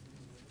or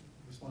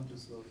respond too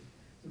slowly.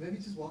 So maybe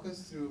just walk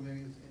us through, maybe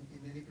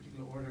in any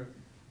particular order,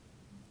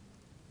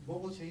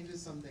 mobile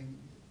changes something.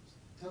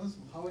 Tell us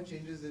how it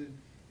changes it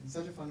in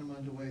such a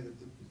fundamental way that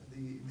the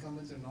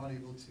incumbents are not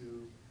able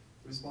to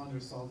respond or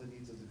solve the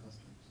needs of the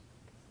customers.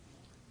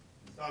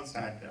 So I'll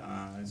start.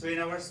 So in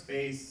our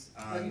space,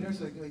 for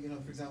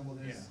example,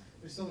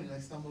 there's so many like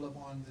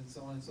StumbleUpons and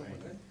so on and so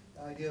forth, right?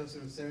 The idea of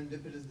sort of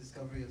serendipitous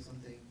discovery of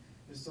something.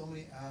 There's so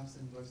many apps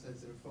and websites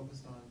that are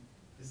focused on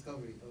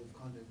discovery of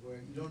content where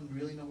you don't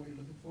really know what you're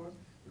looking for,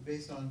 but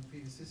based on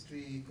previous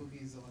history,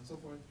 cookies, so on and so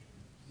forth,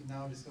 you can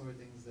now discover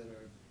things that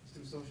are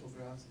through social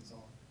graphs and so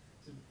on.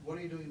 So what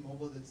are you doing in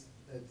mobile that's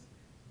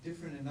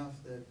different enough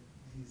that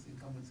these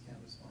incumbents can't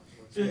respond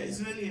to? So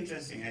it's really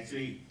interesting,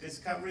 actually.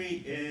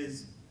 Discovery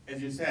is,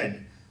 as you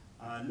said,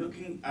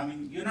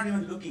 you're not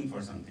even looking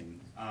for something.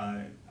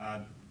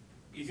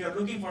 If you're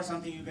looking for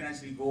something, you can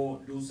actually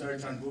go do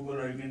search on Google,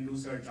 or you can do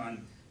search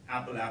on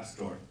Apple App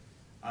Store.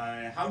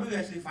 How do you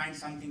actually find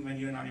something when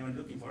you're not even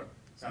looking for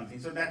something?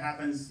 So that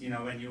happens,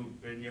 when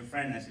your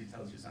friend actually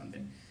tells you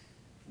something.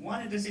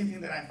 One interesting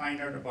thing that I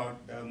find out about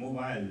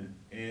mobile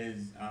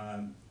is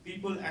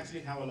people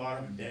actually have a lot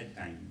of dead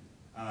time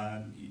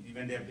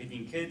when they're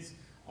picking kids,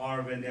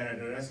 or when they're at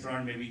a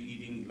restaurant, maybe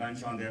eating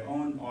lunch on their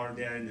own, or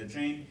they're in the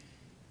train.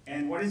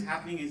 And what is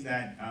happening is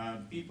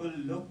that people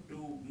look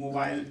to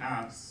mobile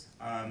apps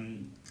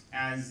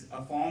as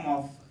a form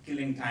of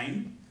killing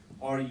time,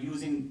 or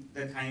using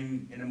the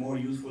time in a more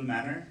useful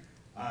manner.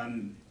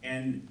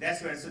 And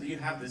that's where, so you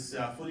have this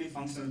fully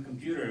functional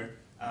computer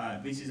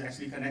which is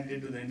actually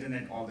connected to the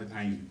internet all the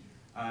time.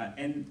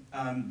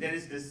 There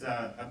is this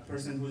a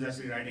person who's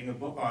actually writing a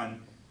book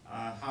on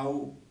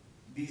how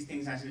these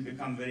things actually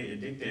become very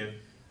addictive.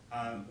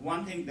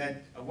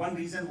 One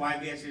reason why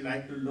we actually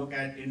like to look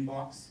at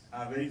inbox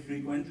very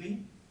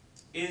frequently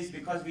is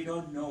because we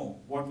don't know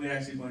what we're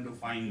actually going to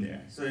find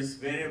there. So it's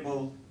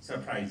variable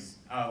surprise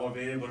or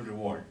variable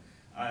reward.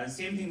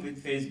 Same thing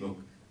with Facebook.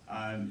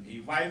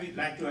 Why we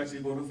like to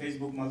actually go to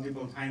Facebook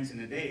multiple times in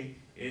a day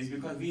is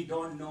because we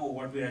don't know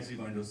what we're actually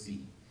going to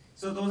see.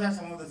 So those are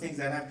some of the things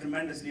that have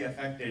tremendously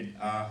affected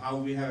how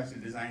we have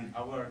actually designed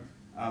our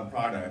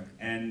product,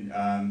 and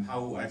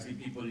how actually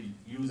people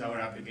use our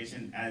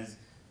application as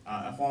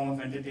a form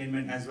of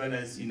entertainment, as well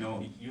as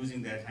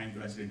using their time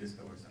to actually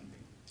discover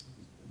something.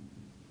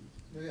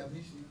 Yeah,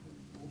 Amish,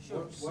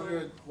 Sure,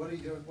 what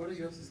are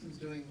your systems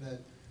doing that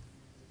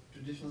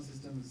traditional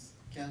systems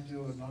can't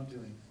do or not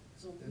doing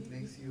So that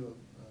makes you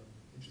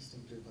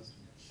interesting to a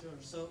customer? Sure,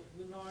 so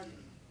we're not,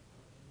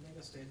 make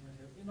a statement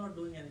here, we're not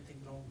doing anything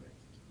groundbreaking.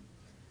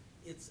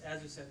 It's,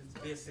 as you said, it's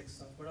basic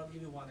stuff, but I'll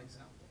give you one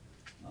example.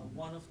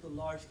 One of the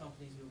large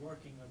companies we're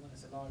working with, when I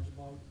say large,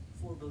 about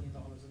 $4 billion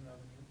in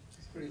revenue.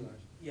 It's pretty large.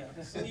 Yeah,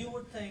 so you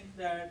would think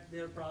that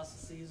their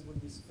processes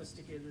would be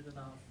sophisticated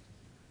enough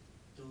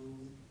to,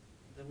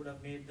 they would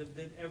have made,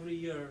 every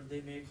year they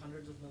make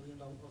hundreds of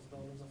millions of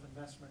dollars of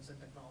investments in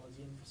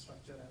technology,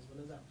 infrastructure, as well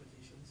as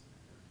applications.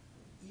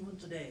 Even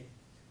today,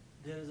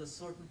 there is a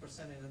certain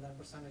percentage, and that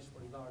percentage is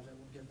pretty large, I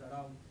won't get that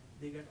out.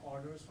 They get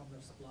orders from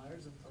their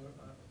suppliers, and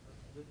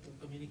the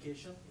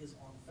communication is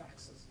on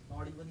faxes,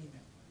 not even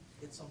email.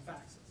 It's on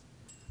faxes.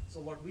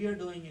 So what we are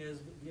doing is,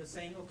 we are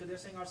saying, okay, they're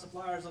saying our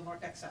suppliers are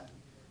not tech savvy.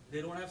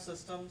 They don't have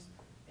systems,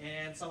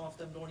 and some of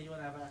them don't even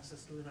have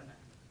access to internet.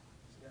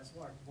 So guess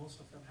what? Most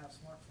of them have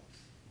smartphones.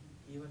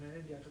 Even in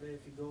India today,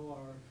 if you go,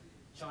 or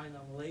China,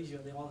 Malaysia,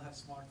 they all have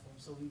smartphones.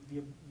 So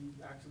we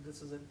actually,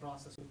 this is in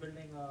process. We're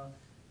building a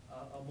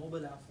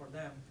mobile app for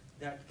them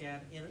that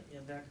can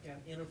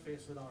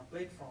interface with our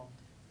platform,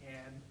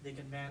 and they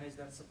can manage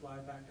that supply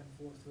back and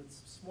forth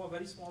with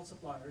very small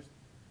suppliers.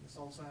 This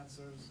also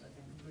answers, I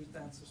think, complete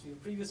answers to your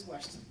previous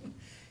question,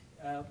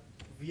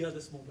 via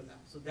this mobile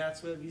app. So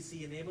that's where we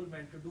see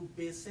enablement to do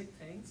basic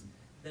things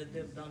that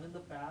they've done in the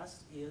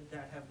past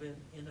that have been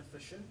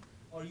inefficient,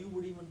 or you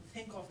would even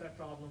think of that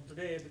problem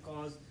today,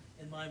 because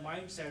in my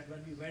mindset,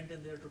 when we went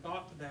in there to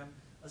talk to them,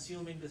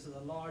 assuming this is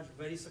a large,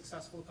 very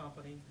successful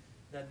company,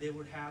 that they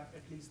would have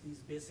at least these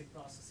basic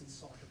processes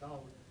sorted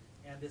out.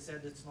 And they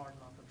said it's not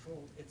in our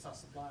control, it's our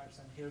suppliers,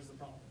 and here's the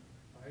problem,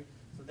 right?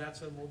 So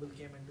that's where mobile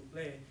came into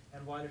play,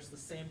 and while it's the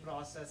same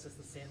process, it's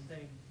the same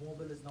thing,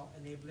 mobile is now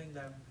enabling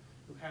them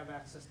to have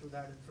access to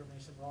that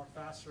information a lot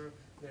faster.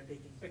 They're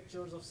taking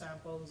pictures of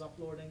samples,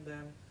 uploading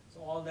them,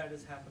 so all that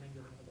is happening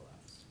within mobile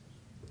apps.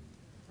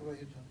 How about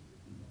you, John?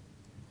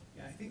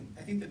 Yeah,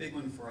 I think the big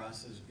one for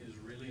us is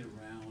really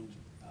around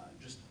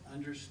just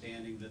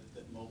understanding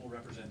that mobile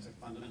represents a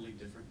fundamentally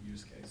different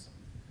use case.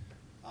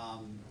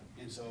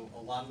 And so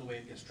a lot of the way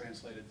it gets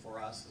translated for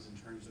us is in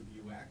terms of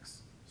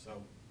UX.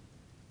 So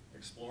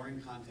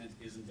exploring content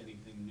isn't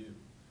anything new.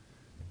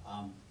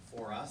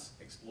 For us,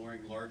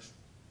 exploring large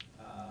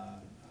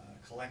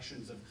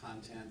collections of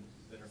content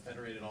that are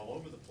federated all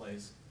over the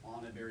place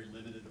on a very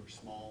limited or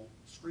small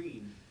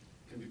screen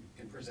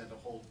can present a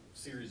whole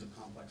series of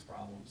complex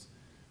problems.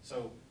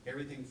 So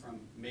everything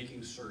from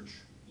making search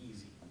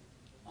easy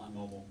on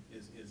mobile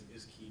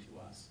is key to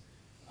us.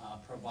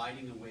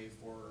 Providing a way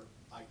for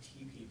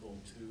IT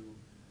people to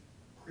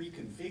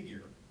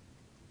pre-configure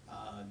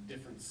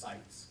different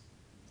sites.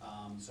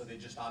 So they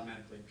just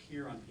automatically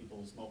appear on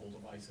people's mobile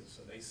devices.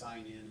 So they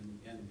sign in,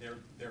 and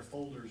their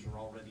folders are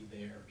already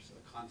there. So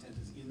the content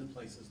is in the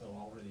places they'll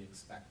already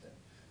expect it.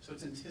 So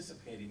it's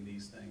anticipating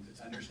these things.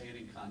 It's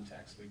understanding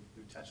context.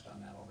 We've touched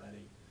on that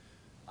already.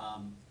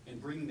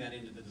 And bringing that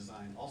into the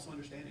design. Also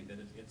understanding that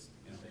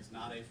it's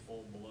not a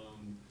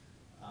full-blown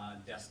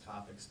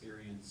desktop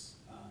experience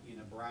in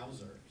a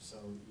browser. So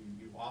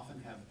you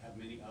often have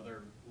many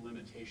other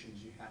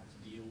limitations you have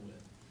to deal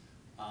with.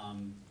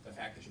 The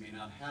fact that you may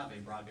not have a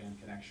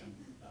broadband connection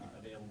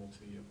available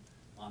to you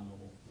on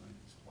mobile.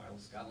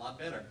 Wireless got a lot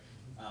better,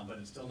 but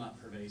it's still not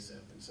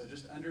pervasive. And so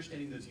just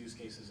understanding those use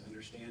cases,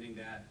 understanding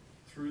that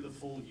through the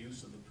full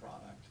use of the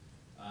product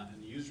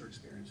and the user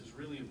experience is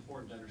really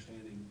important to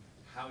understanding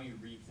how you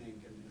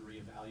rethink and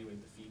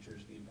reevaluate the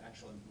features, the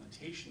actual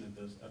implementation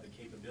of the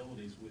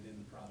capabilities within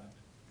the product.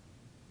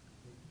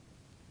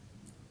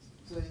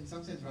 So in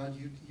some sense, Raj,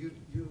 you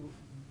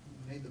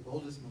made the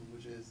boldest move,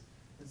 which is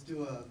let's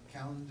do a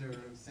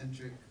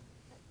calendar-centric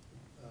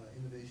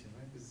innovation,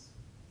 right? Because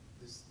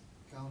this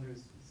calendar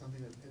is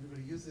something that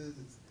everybody uses.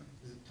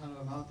 There's a ton of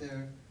them out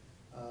there.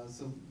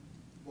 So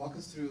walk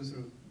us through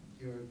sort of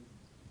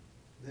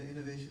the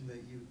innovation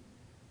that you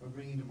are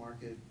bringing to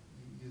market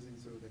using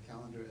sort of the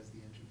calendar as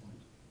the entry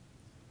point,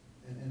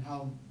 and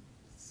how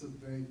so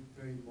very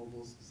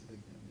mobile specific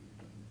thing that you're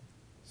doing.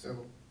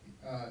 So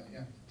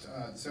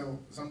so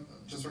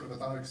just sort of a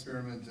thought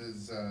experiment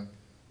is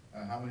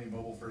how many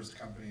mobile first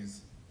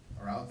companies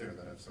are out there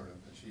that have sort of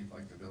achieved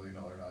like the $1 billion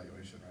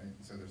valuation, right?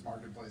 So there's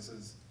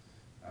marketplaces,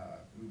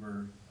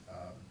 Uber, I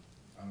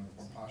don't know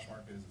what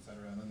Poshmark is, et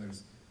cetera, and then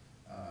there's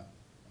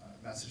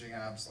messaging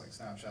apps like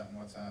Snapchat and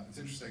WhatsApp. It's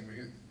interesting,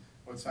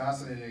 what's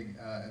fascinating,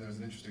 and there was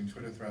an interesting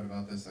Twitter thread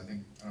about this, I don't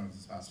know if it was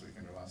this past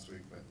weekend or last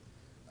week, but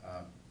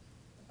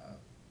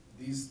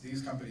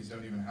these companies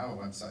don't even have a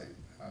website,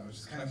 which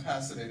is kind of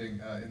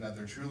fascinating in that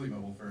they're truly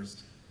mobile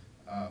first.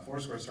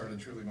 Foursquare started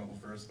truly mobile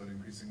first, but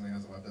increasingly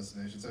has a web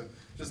destination. So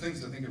just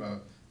things to think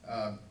about.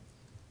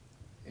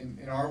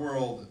 In our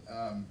world,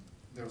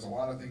 there's a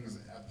lot of things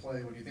at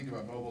play. When you think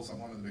about mobile,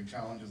 one of the big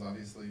challenges,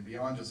 obviously,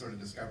 beyond just sort of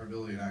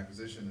discoverability and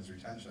acquisition, is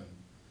retention.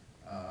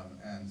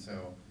 And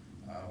so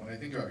when I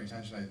think about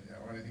retention,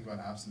 when I think about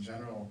apps in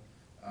general,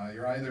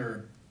 you're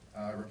either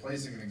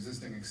replacing an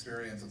existing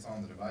experience that's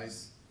on the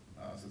device,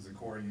 so it's a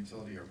core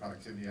utility or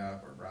productivity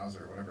app or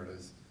browser or whatever it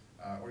is,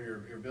 or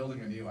you're building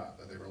a new app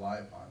that they rely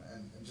upon.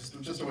 And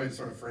just a way to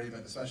sort of frame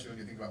it, especially when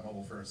you think about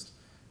mobile first.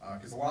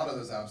 Because a lot of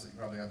those apps that you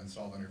probably have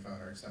installed on your phone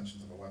are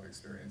extensions of a web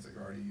experience that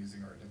you're already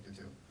using or addicted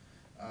to.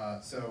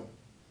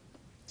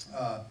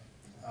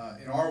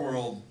 In our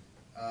world,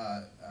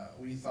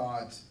 we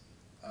thought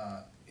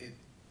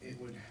it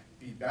would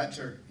be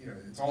better,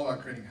 it's all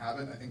about creating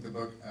habit. I think the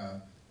book,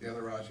 the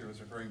other Raj here was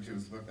referring to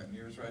is the book that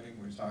Neer's writing,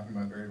 where he's talking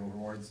about variable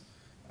rewards.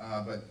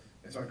 But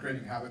it's about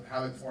creating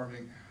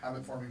habit-forming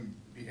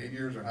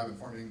behaviors or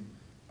habit-forming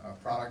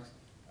product.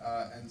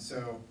 And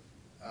so,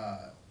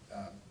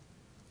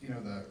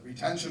 the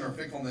retention or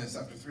fickleness,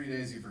 after 3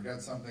 days you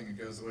forget something, it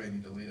goes away and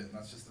you delete it, and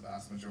that's just the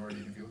vast majority.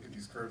 And if you look at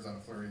these curves out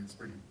of Flurry, it's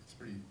pretty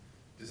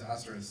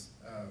disastrous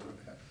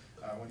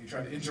when you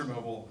try to enter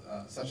mobile,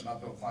 such an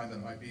uphill climb that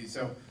it might be.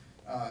 So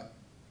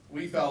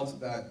we felt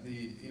that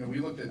we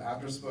looked at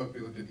address book, we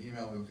looked at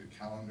email, we looked at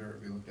calendar,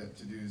 we looked at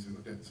to-dos, we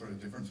looked at sort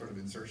of different sort of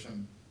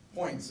insertion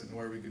points and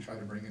where we could try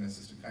to bring in a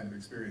system kind of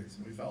experience.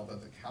 And we felt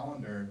that the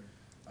calendar,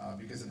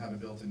 because it had a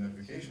built-in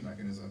notification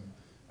mechanism,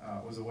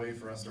 was a way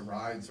for us to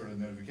ride sort of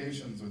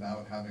notifications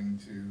without having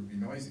to be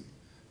noisy.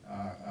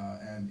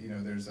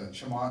 There's a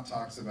Chamath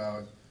talks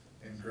about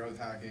in growth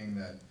hacking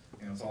that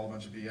it's all a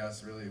bunch of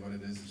BS. Really, what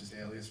it is just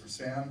alias for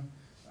spam.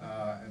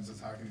 And so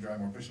it's how can you drive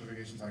more push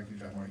notifications? How can you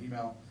drive more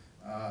email?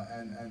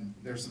 And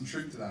there's some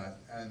truth to that.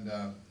 And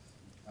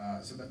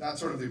so that's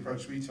sort of the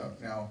approach we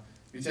took. Now,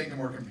 if you take a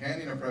more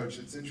companion approach,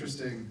 it's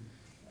interesting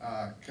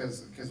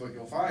because what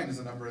you'll find is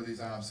a number of these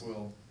apps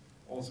will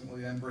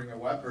ultimately then bring a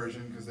web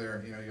version, because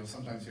you'll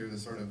sometimes hear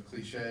this sort of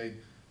cliche,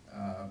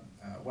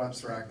 webs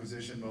for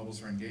acquisition, mobiles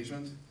for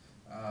engagement,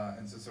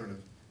 and so sort of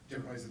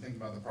different ways to think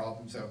about the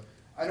problem. So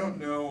I don't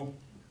know,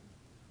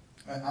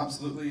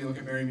 absolutely, you look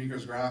at Mary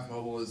Meeker's graph,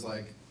 mobile is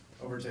like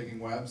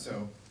overtaking web,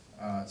 so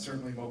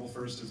certainly mobile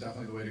first is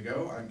definitely the way to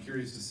go. I'm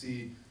curious to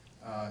see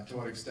to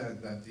what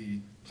extent that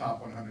the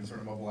top 100 sort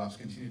of mobile apps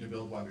continue to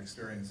build web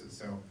experiences.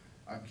 So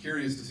I'm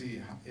curious to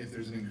see if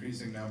there's an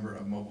increasing number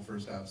of mobile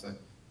first apps that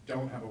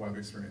don't have a web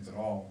experience at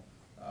all,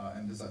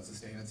 and does that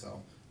sustain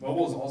itself?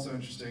 Mobile is also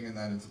interesting in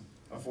that it's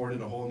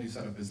afforded a whole new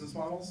set of business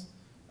models,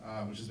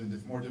 which has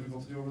been more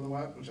difficult to do over the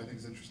web, which I think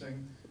is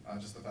interesting.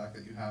 Just the fact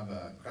that you have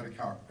a credit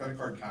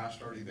card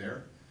cached already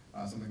there,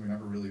 something we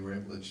never really were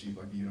able to achieve,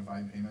 like a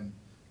unified payment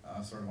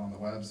sort of on the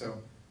web.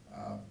 So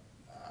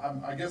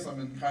I guess I'm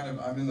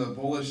in the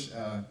bullish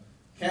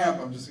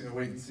camp. I'm just going to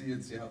wait and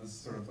see how this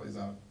sort of plays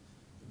out.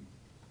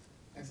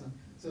 Excellent.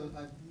 So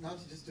now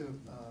just to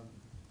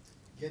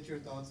get your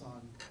thoughts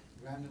on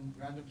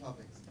random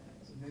topics.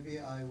 So maybe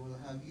I will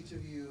have each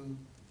of you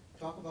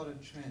talk about a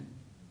trend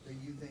that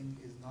you think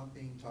is not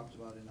being talked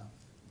about enough.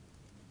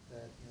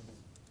 That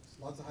there's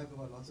lots of hype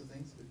about lots of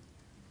things,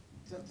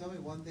 but tell me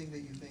one thing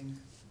that you think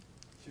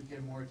should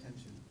get more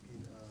attention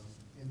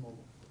in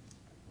mobile.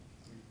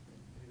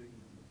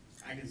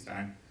 I can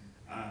start.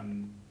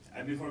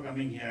 Before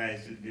coming here, I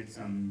actually did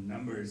some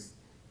numbers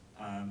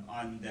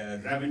on the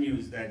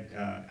revenues that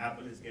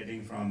Apple is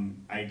getting from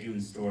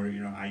iTunes Store,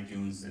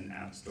 iTunes and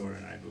App Store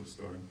and iBook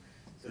Store.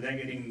 So they're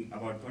getting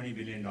about $20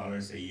 billion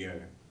a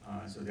year.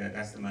 So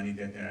that's the money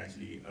that they're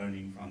actually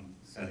earning from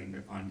selling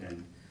their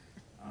content.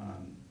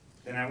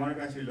 Then I wanted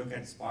to actually look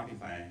at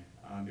Spotify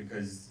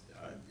because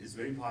it's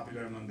very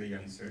popular among the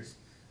youngsters.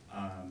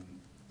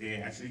 They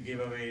actually give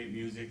away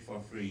music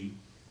for free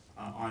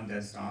on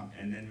desktop,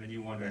 and then when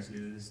you want to actually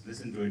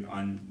listen to it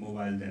on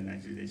mobile, then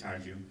actually they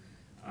charge you.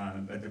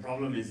 But the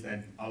problem is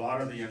that a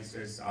lot of the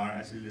youngsters are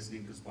actually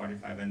listening to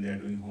Spotify when they're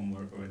doing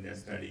homework or when they're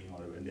studying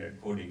or when they're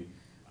coding.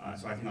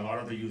 So I think a lot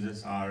of the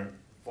users are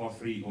for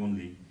free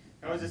only.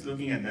 I was just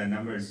looking at the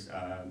numbers.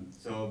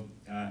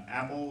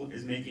 Apple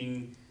is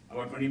making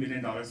about $20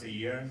 billion a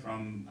year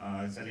from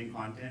selling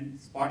content.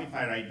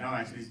 Spotify right now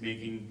actually is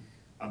making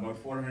about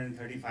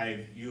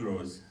 435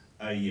 euros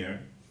a year,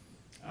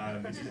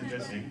 which is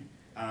interesting.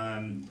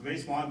 Very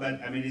small,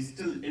 but I mean, it's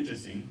still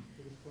interesting.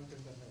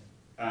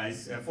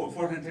 It's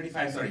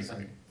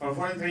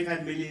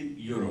 435 million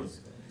euros.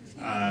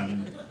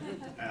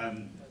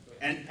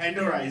 And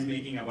Pandora is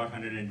making about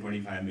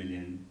 $125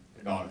 million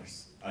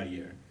a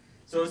year.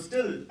 So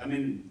still, I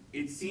mean,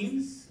 it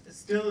seems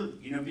still,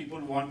 people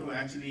want to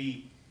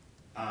actually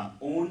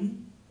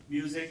own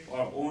music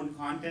or own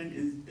content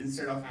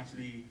instead of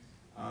actually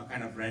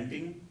kind of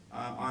renting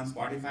on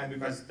Spotify,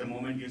 because the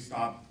moment you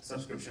stop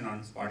subscription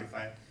on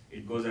Spotify,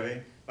 it goes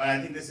away. But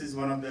I think this is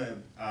one of the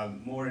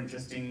more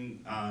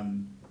interesting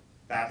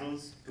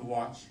battles to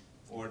watch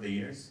over the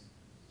years.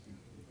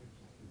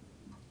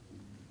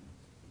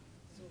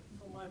 So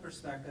from my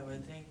perspective, I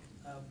think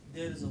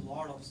there is a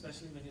lot of,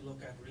 especially when you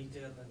look at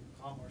retail and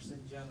commerce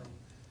in general,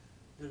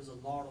 there's a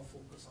lot of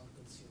focus on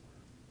consumer,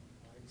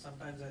 right?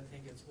 Sometimes I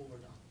think it's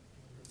overdone.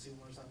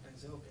 Consumers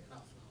sometimes say, okay,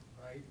 enough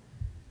now, right?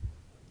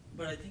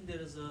 But I think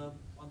there is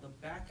on the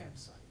back end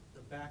side,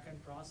 the back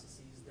end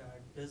processes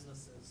that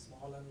businesses,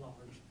 small and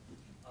large,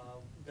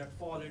 that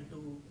fall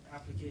into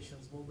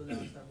applications, mobile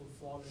apps that will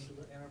fall into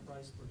the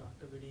enterprise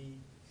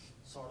productivity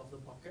sort of the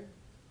bucket.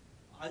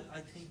 I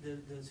think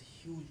there's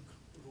huge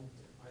room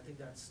there. I think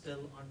that's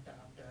still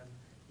untapped, and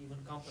even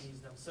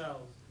companies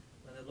themselves,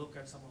 when they look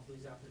at some of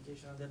these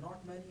applications, and there are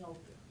not many out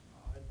there.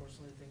 I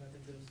personally think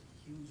there's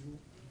huge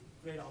room,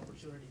 great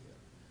opportunity there.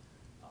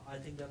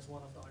 I think that's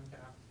one of the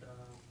untapped,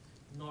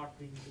 not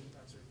being, to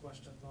answer your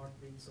question, not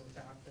being so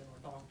tapped in or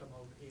talked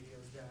about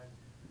areas that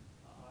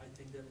I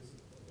think there is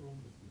room,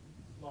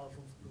 a lot of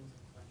room for growth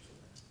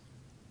actually.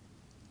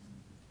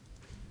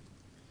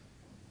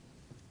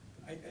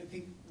 I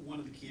think one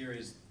of the key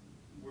areas,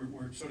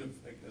 we're sort of,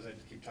 as I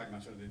keep talking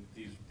about, sort of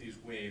these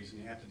waves,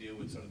 and you have to deal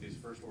with sort of these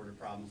first order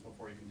problems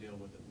before you can deal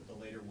with the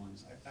later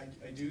ones.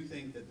 I do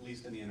think that, at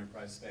least in the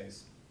enterprise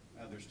space,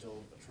 there's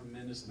still a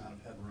tremendous amount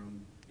of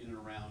headroom in and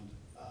around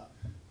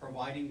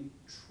providing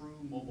true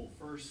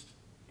mobile-first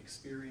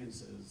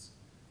experiences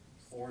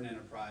for an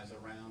enterprise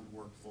around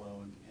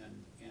workflow and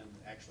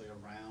actually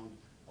around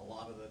a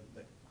lot of the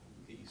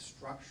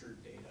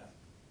structured data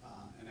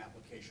and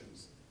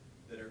applications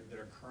that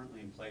are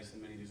currently in place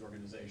in many of these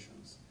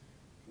organizations.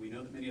 We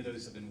know that many of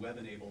those have been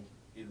web-enabled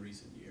in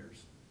recent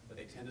years, but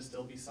they tend to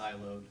still be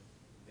siloed.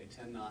 They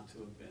tend not to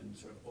have been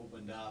sort of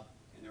opened up,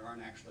 and there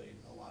aren't actually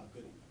a lot of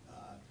good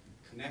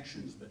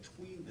connections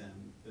between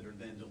them that are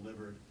then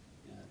delivered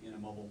in a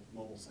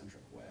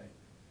mobile-centric way.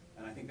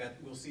 And I think that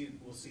we'll see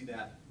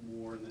that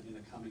more in the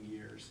coming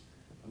years.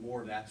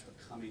 More of that sort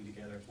of coming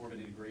together. It's more of an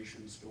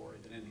integration story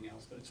than anything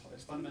else, but it's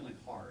fundamentally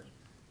hard.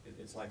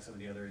 It's like some of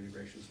the other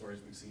integration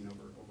stories we've seen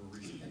over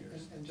recent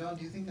years. And John,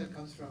 do you think that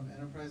comes from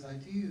enterprise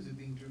IT? Is it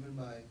being driven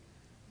by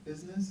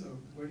business, or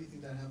where do you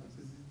think that happens?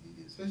 Because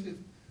especially if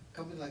a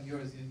company like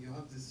yours, you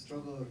have this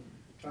struggle of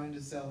trying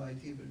to sell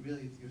IT, but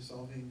really you're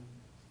solving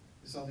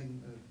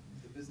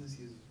the business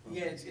use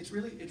problem. Yeah, it's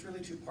really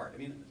two-part. I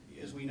mean,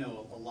 as we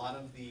know, a lot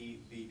of the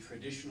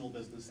traditional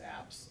business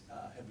apps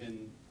have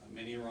been,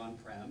 many are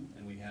on-prem,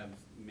 and we have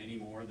many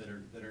more that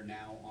are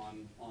now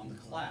on the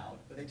cloud,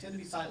 but they tend to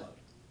be siloed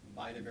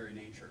by their very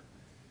nature.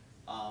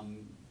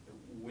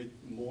 With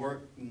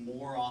more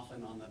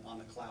often on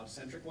the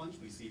cloud-centric ones,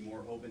 we see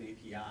more open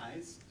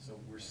APIs. So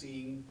we're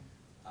seeing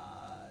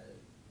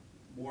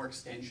more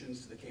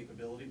extensions to the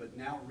capability, but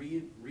now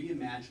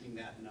reimagining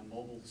that in a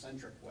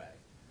mobile-centric way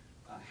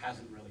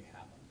hasn't really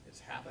happened. It's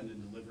happened in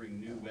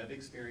delivering new web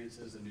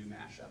experiences and new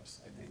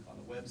mashups, I think, on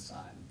the web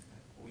side,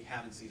 but we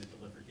haven't seen it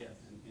delivered yet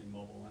in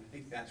mobile, and I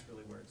think that's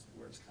really where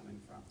it's coming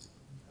from,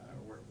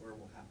 or where it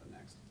will happen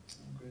next.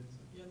 Great.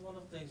 Yeah, and one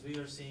of the things we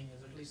are seeing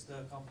is, at least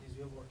the companies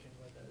we are working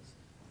with, is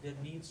there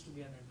needs to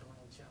be an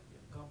internal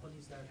champion.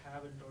 Companies that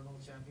have internal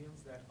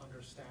champions that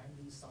understand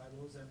these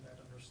silos and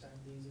that understand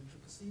these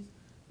intricacies,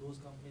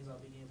 those companies are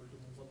being able to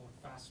move a lot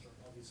faster,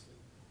 obviously,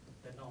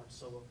 than not.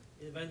 So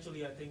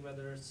eventually, I think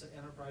whether it's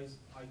enterprise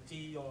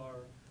IT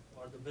or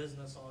the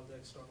business or the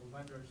external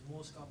vendors,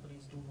 most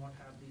companies do not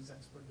have this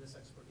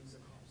expertise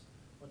in-house.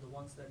 But the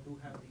ones that do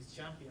have these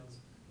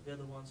champions, they're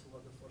the ones who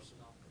are the first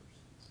adopters.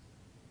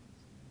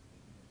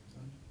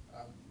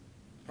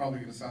 Probably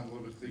going to sound a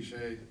little bit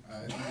cliche.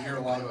 You hear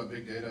a lot about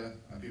big data.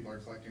 People are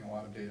collecting a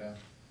lot of data.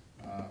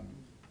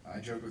 I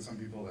joke with some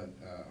people that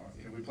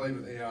we played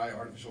with AI,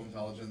 artificial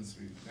intelligence.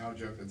 We now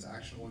joke that it's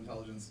actionable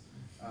intelligence,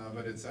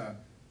 but it's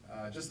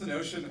just the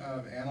notion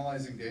of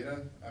analyzing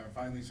data.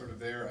 Finally, sort of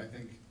there. I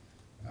think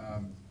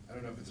I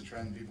don't know if it's a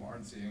trend people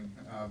aren't seeing,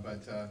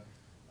 but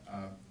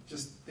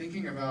just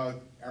thinking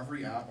about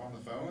every app on the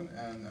phone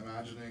and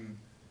imagining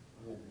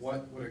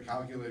what would a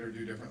calculator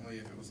do differently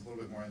if it was a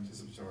little bit more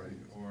anticipatory,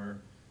 or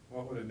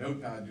what would a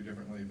notepad do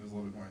differently if it was a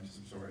little bit more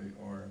anticipatory,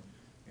 or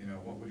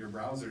what would your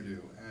browser do?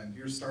 And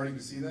you're starting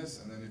to see this,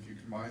 and then if you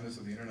combine this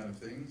with the Internet of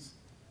Things,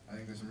 I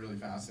think there's some really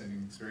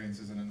fascinating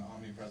experiences in an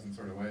omnipresent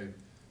sort of way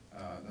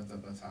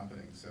that's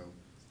happening. So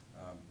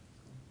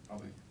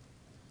probably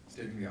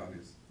stating the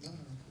obvious. No, no,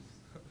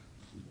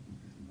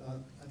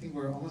 no. I think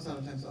we're almost out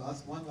of time, so I'll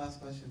ask one last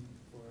question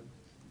for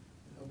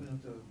open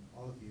up to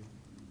all of you.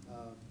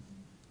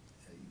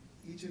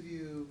 Each of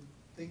you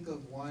think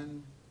of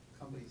one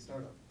company,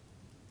 startup,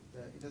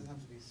 that it doesn't have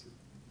to be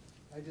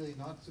ideally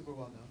not super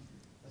well known,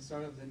 a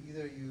startup that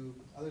either you,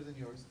 other than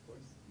yours, of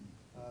course,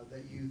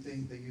 that you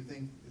think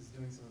is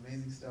doing some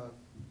amazing stuff,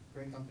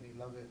 great company,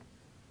 love it,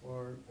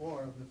 or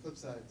on the flip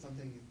side,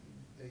 something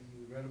that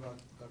you read about,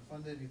 got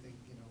funded, you think,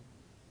 you know,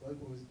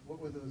 what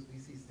were those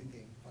VCs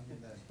thinking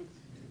funding that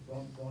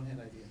bonehead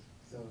idea?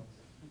 So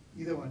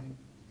either one,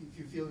 if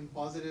you're feeling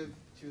positive,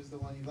 choose the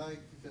one you like.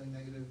 If you're feeling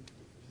negative,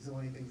 choose the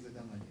one you think is a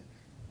dumb idea.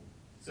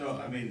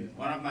 So, I mean,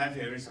 one of my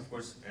favorites, of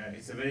course,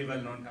 it's a very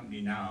well-known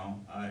company now,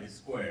 is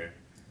Square.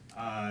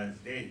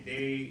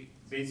 They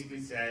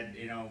basically said,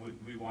 you know,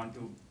 we want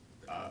to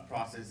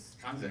process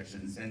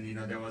transactions, and you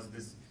know, there was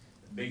this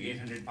big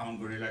 800-pound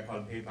gorilla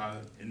called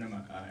PayPal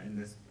in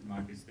this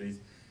market space,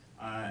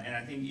 and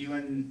I think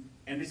even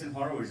Andreessen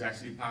Horowitz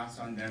actually passed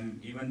on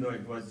them, even though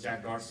it was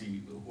Jack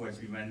Dorsey who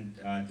actually went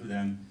to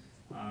them.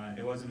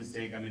 It was a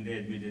mistake. I mean, they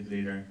admitted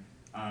later.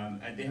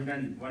 And they have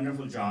done a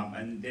wonderful job,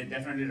 and they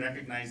definitely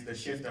recognized the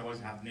shift that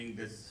was happening.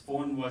 This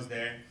phone was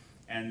there,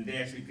 and they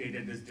actually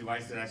created this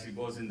device that actually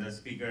goes in the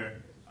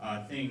speaker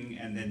thing,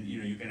 and then you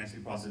know you can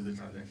actually process the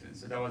transaction.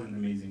 So that was an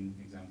amazing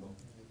example.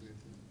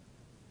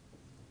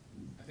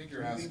 I think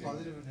you're asking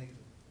positive or negative?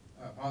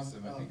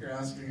 Positive. I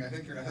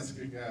think you're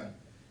asking.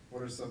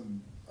 What are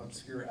some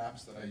obscure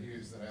apps that I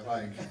use that I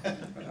like?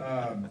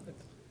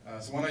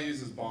 So one I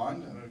use is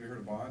Bond. I don't know if you heard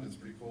of Bond. It's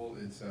pretty cool.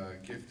 It's a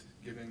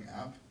gift-giving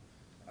app,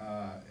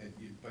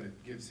 but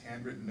it gives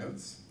handwritten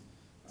notes.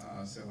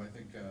 So I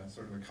think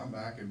sort of a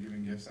comeback of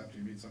giving gifts after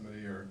you meet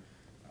somebody or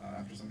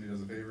after somebody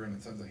does a favor, and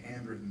it sends a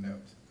handwritten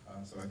note.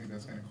 So I think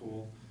that's kind of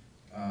cool.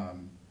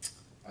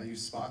 I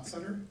use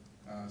SpotSetter.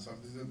 So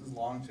there's this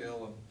long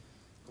tail of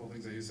cool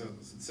things I use. So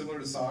it's similar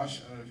to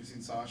Sosh. I don't know if you've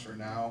seen Sosh or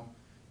Now,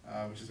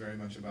 which is very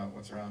much about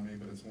what's around me,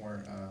 but it's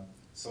more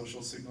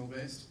social signal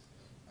based.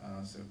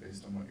 So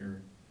based on what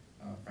your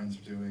friends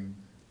are doing.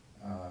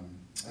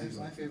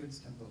 My favorite's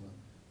Tempo.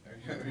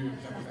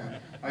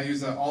 I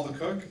use All the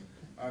Cook.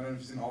 I don't know if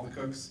you've seen All the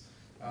Cooks.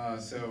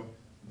 So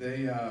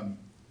they have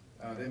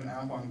an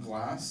app on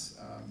Glass.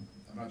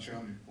 I'm not sure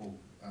how many people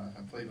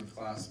have played with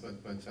Glass, but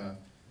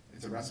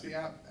it's a recipe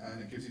app,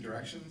 and it gives you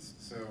directions.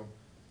 So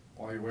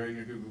while you're wearing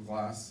your Google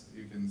Glass,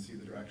 you can see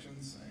the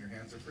directions, and your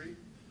hands are free.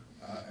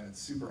 And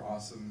it's super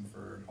awesome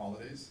for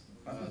holidays.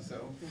 I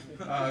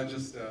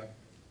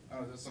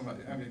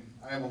mean,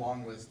 I have a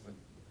long list, but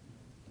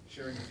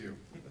sharing a few.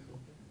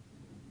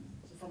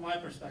 So from my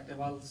perspective,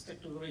 I'll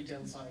stick to the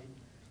retail side.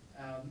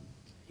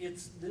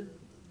 It's the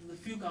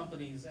few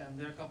companies, and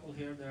there are a couple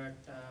here that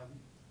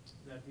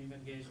we've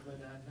engaged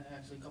with, and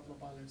actually a couple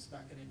of pilots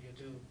back in India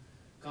too.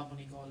 A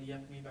company called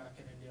YepMe back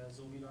in India,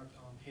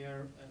 Zobi.com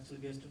here, actually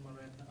based in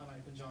Marin,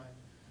 American Giant.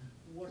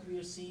 What we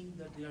are seeing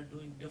that they are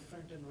doing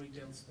different in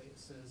retail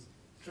space is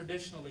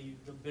traditionally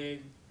the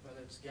big,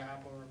 whether it's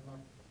Gap or I'm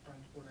not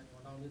trying to put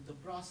anyone down, the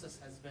process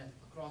has been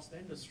across the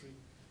industry.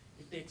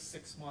 It takes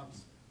 6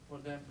 months for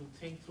them to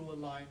think through a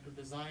line, to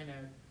design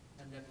it,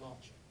 and then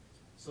launch it.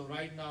 So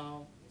right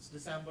now, it's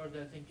December,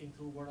 they're thinking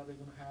through what are they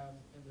going to have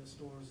in their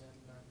stores in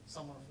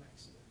summer of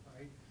next year,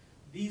 right?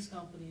 These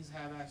companies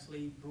have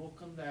actually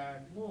broken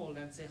that mold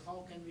and say,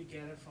 how can we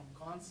get it from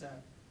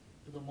concept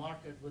to the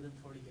market within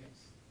 30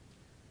 days?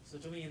 So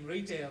to me, in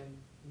retail,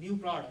 new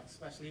products,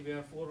 especially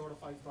where 4 out of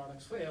 5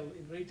 products fail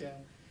in retail,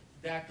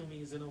 that to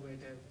me is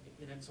innovative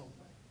in its own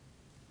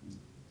way.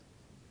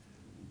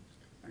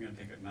 I'm going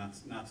to take a not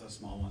so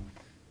small one.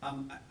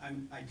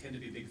 I tend to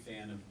be a big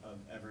fan of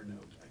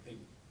Evernote. I think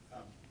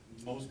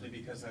mostly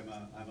because I'm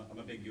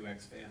a big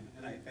UX fan,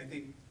 and I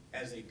think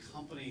as a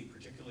company,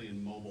 particularly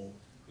in mobile,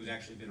 who's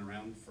actually been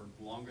around for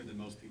longer than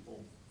most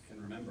people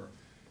can remember,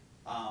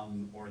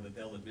 or that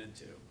they'll admit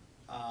to,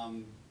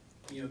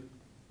 you know,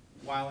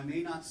 while I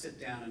may not sit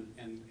down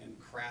and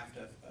craft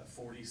a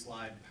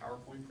 40-slide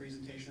PowerPoint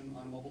presentation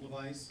on a mobile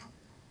device,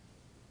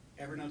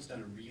 Evernote's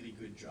done a really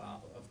good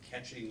job of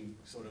catching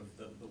sort of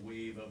the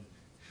wave of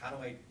how do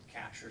I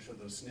capture sort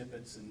of those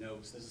snippets and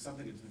notes. This is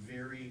something that's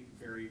very,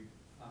 very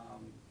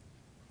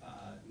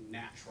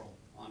natural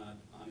on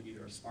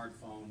either a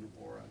smartphone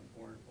or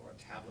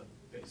a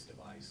tablet-based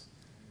device.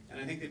 And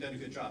I think they've done a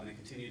good job, and they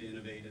continue to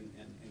innovate and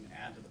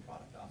add to the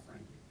product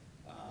offering.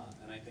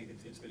 And I think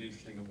it's been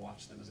interesting to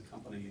watch them as a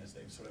company as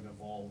they've sort of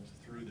evolved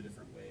through the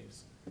different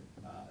waves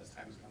as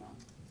time has gone on.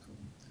 Cool.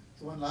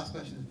 So one last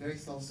question is very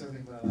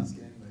self-serving, but I'll ask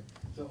it anyway.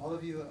 So all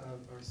of you are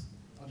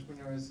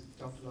entrepreneurs, you've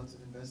talked to lots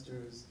of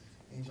investors,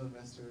 angel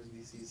investors,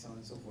 VCs, so on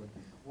and so forth.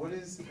 What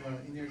is,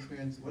 in your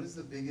experience, what is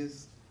the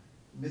biggest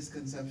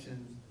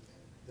misconception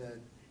that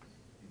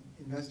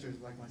investors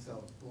like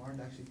myself, who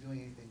aren't actually doing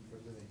anything for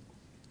a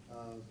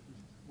living,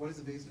 what is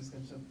the biggest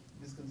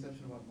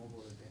misconception about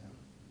mobile that they have?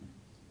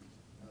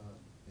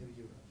 Maybe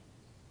you, Raj.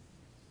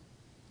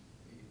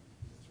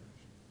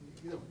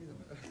 Either way.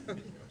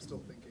 I'm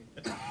still thinking.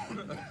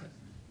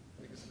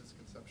 Biggest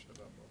misconception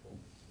about mobile.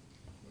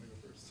 Let me go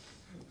first.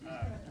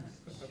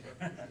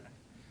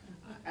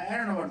 I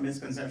don't know about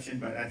misconception,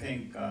 but I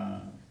think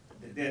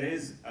there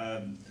is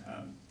a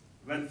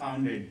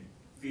well-founded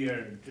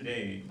fear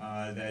today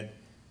that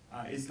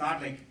it's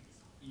not like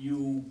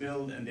you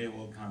build and they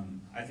will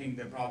come. I think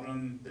the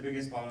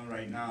biggest problem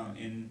right now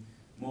in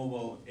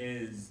mobile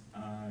is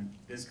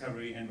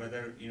discovery, and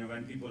whether,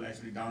 when people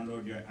actually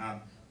download your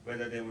app,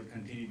 whether they would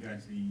continue to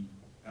actually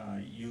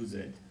use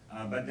it.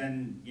 But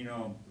then,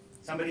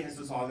 somebody has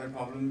to solve that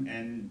problem,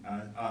 and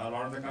a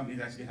lot of the companies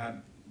actually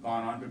have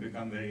gone on to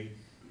become very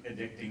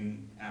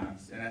addicting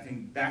apps. And I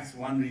think that's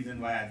one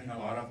reason why I think a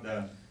lot of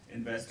the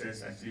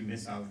investors actually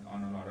miss out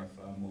on a lot of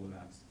mobile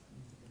apps.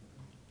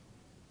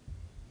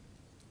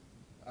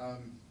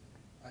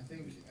 I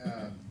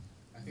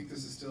think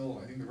this is still,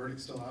 I think the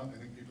verdict's still out. I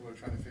think people are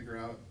trying to figure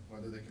out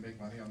whether they can make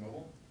money on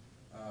mobile.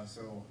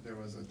 So there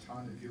was a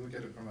ton, if you look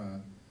at it from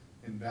a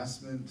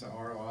investment to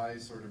ROI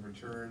sort of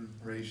return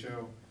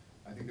ratio,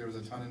 I think there was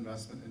a ton of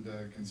investment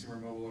into consumer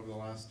mobile over the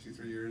last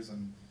 2-3 years,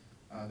 and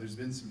there's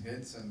been some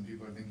hits, and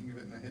people are thinking of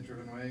it in a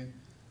hit-driven way.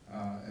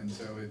 And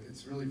so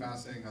it's really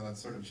fascinating how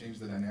that's sort of changed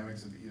the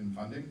dynamics of even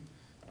funding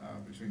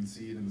between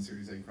seed and the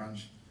Series A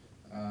crunch.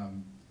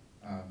 I've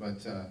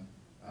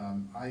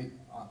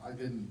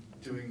been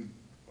doing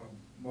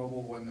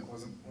mobile when it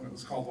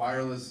was called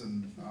wireless,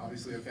 and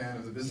obviously a fan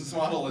of the business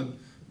model, and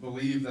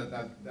believe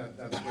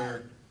that's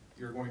where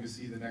you're going to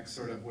see the next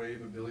sort of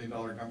wave of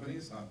billion-dollar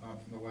companies, not from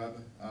the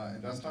web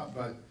and desktop,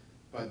 but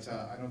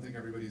I don't think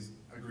everybody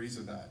agrees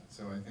with that.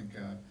 So I think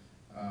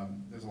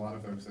there's a lot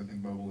of folks that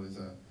think mobile is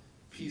a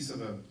piece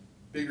of a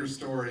bigger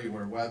story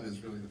where web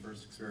is really the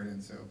first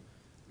experience. So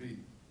be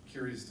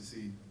curious to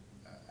see,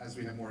 as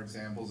we have more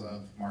examples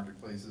of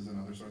marketplaces and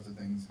other sorts of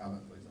things, how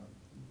that plays out.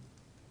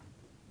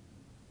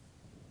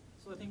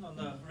 So I think on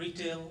the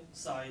retail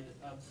side,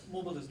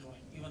 mobile is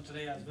growing. Even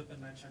today, as Vipin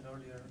mentioned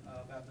earlier,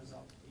 web is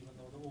up, even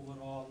though the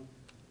overall,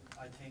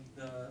 I think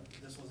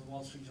this was a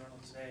Wall Street Journal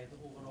today, the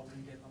overall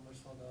retail numbers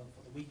for the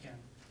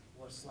weekend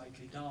were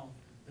slightly down.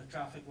 The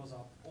traffic was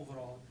up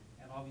overall,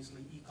 and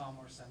obviously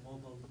e-commerce and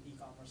mobile,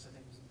 e-commerce I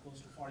think was close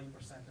to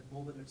 40%, and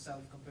mobile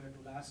itself compared to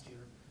last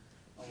year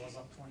was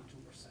up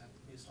 22%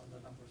 based on the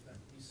numbers that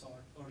we saw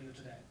earlier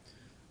today.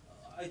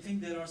 I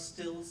think there are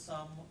still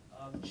some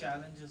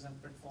challenges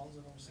and pitfalls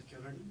around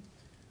security.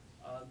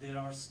 There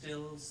are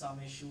still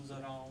some issues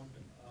around,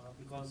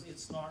 because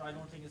it's not, I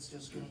don't think it's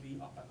just going to be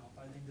up and up.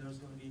 I think there's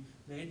going to be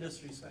the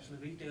industry, especially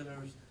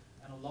retailers,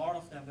 and a lot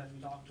of them that we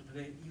talked to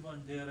today,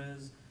 even they're a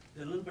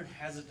little bit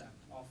hesitant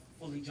of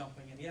fully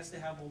jumping in. Yes, they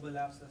have mobile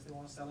apps that they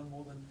want to sell on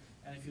mobile,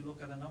 and if you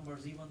look at the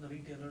numbers, even the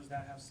retailers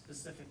that have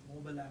specific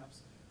mobile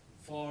apps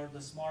for the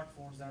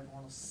smartphones that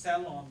want to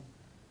sell on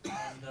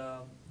and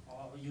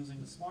using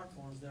the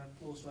smartphones, they're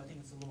close to, I think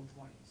it's the low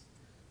 20s.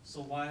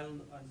 So while,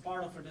 and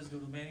part of it is due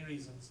to many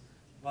reasons,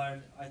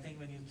 but I think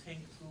when you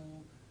think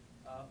through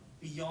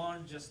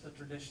beyond just the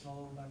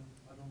traditional, and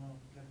I don't know,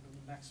 get to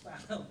the next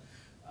panel,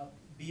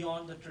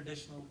 beyond the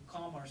traditional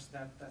commerce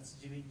that's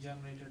being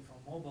generated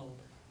from mobile,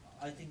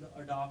 I think the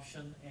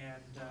adoption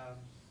and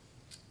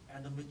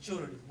the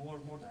maturity, more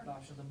than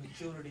adoption, the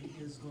maturity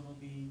is going to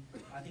be,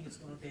 I think it's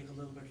going to take a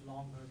little bit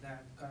longer than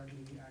currently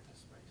we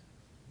anticipate.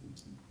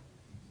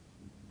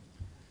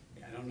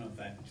 Yeah, I don't know if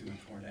I have too much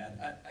more to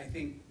add. I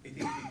think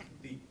the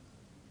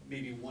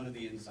maybe one of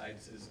the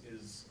insights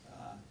is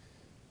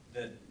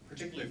that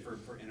particularly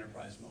for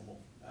enterprise mobile,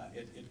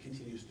 it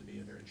continues to be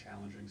a very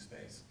challenging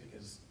space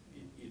because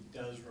it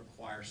does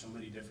require so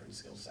many different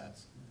skill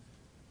sets,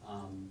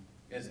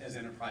 as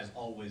enterprise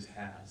always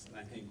has. And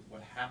I think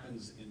what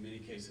happens in many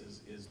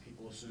cases is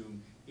people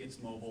assume it's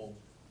mobile,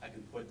 I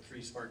can put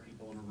 3 smart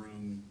people in a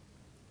room,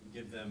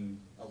 give them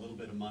a little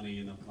bit of money,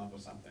 and they'll come up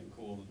with something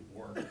cool and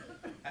work.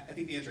 I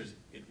think the answer is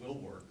it will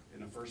work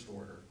in a first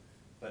order,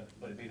 but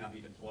it may not be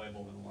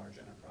deployable in a large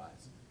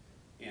enterprise.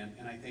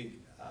 And I think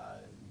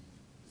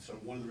sort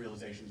of one of the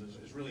realizations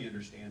is really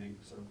understanding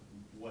sort of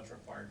what's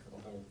required for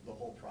the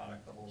whole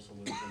product, the whole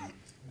solution.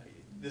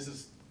 This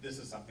is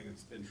something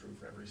that's been true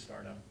for every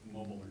startup,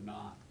 mobile or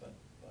not, but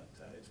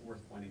it's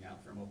worth pointing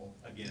out for mobile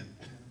again.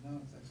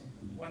 No, it's excellent.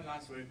 One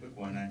last very quick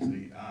one,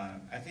 actually.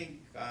 I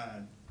think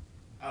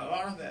a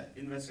lot of the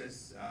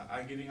investors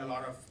are giving a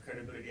lot of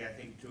credibility, I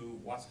think, to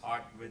what's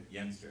hot with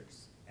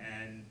youngsters.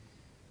 And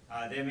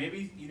there may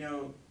be,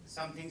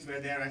 some things where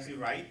they're actually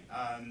right,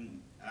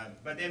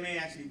 but there may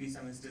actually be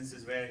some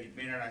instances where it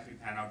may not actually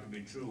pan out to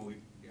be true.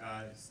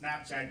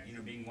 Snapchat,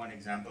 being one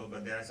example,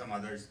 but there are some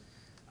others.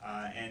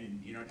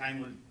 And time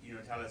will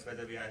tell us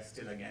whether we are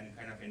still again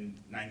kind of in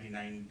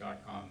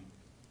 99.com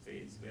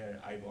phase where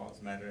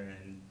eyeballs matter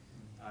and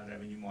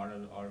revenue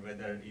model, or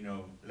whether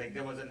like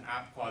there was an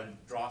app called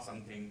Draw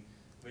Something,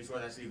 which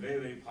was actually very,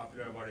 very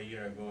popular about a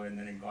year ago, and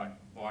then it got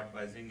bought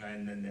by Zynga,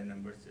 and then their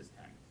numbers just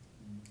tanked.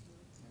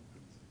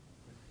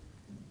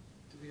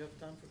 Do we have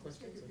time for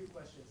questions? Take a few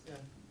questions. Yeah,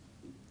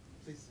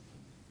 please.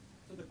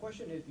 So the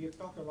question is, we have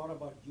talked a lot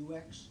about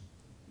UX,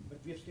 but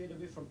we have stayed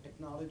away from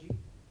technology.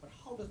 but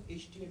how does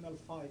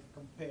HTML5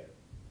 compare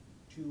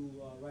to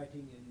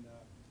writing in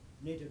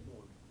native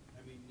mode?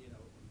 I mean,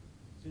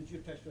 since you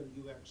touched on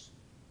UX,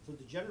 so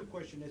the general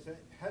question is,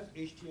 has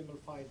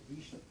HTML5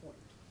 reached a point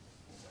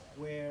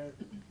where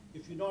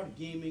if you're not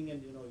gaming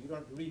and you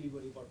don't really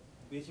worry about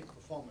basic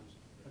performance,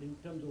 but in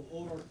terms of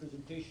overall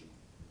presentation,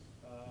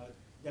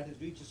 that has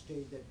reached a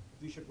stage that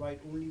we should write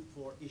only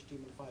for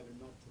HTML5 and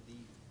not for the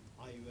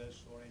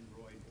iOS or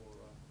Android or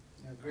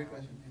Yeah, great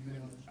question. Anybody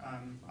want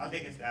to? I'll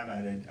take a stab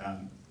at it.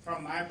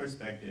 From my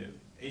perspective,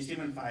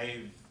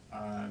 HTML5,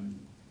 I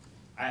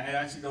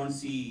actually don't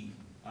see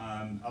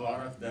a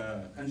lot of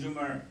the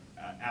consumer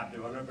app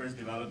developers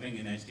developing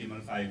in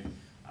HTML5.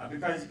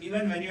 Because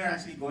even when you're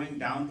actually going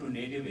down to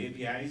native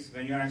APIs,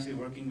 when you're actually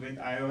working with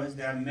iOS,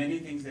 there are many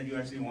things that you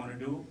actually want to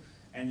do,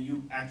 and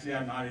you actually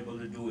are not able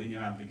to do in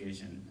your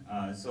application.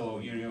 So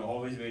you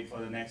always wait for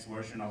the next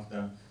version of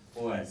the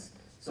OS.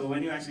 So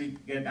when you actually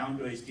get down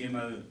to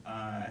HTML,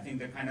 I think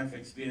the kind of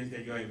experience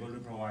that you're able to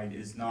provide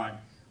is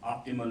not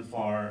optimal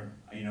for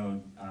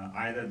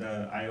either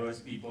the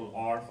iOS people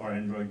or for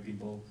Android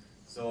people.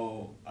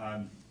 So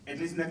at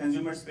least in the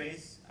consumer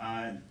space,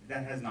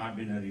 that has not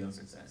been a real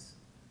success.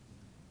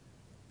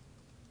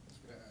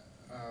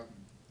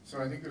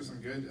 So I think there's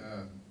some good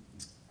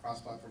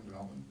cross-platform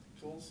development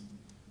tools.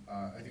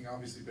 I think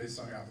obviously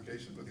based on your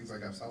application, but things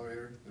like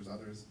Accelerator, there's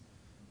others.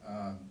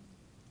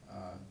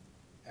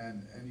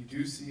 And you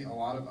do see a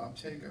lot of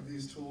uptake of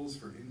these tools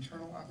for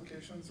internal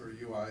applications where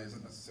UI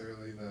isn't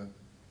necessarily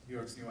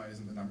UX and UI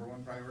isn't the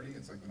 #1 priority,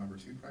 it's like the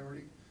 #2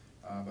 priority.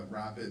 But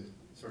rapid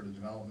sort of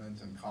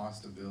development and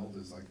cost to build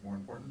is like more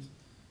important.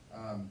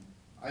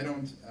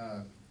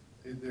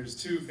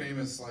 There's two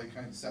famous like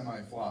kind of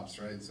semi-flops,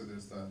 right? So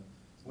there's the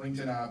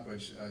LinkedIn app,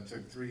 which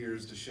took 3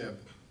 years to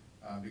ship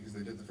because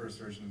they did the first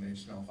version in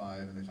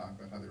HTML5 and they talked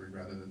about how they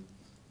regretted it.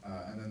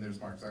 And then there's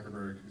Mark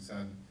Zuckerberg, who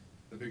said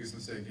the biggest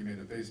mistake he made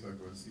at Facebook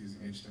was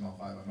using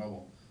HTML5 on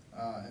mobile.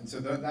 And so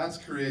that's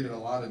created a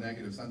lot of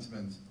negative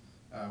sentiment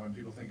when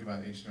people think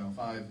about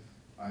HTML5.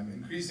 I'm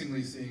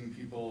increasingly seeing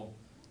people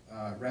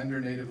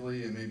render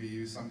natively and maybe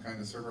use some kind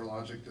of server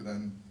logic to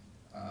then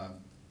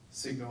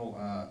signal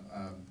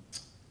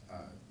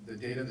the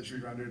data that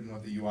should be rendered and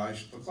what the UI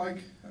should look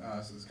like.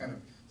 So it's kind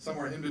of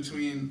somewhere in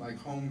between like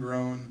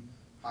homegrown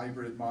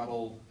hybrid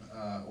model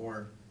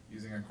or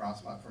using a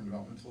cross-platform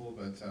development tool.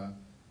 But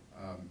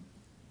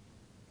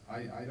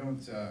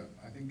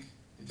I think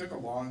it took a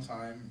long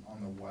time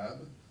on the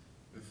web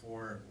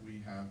before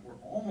we're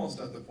almost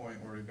at the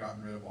point where we've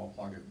gotten rid of all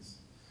plugins.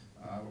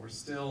 But we're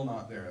still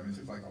not there. I mean, it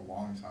took like a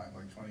long time,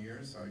 like 20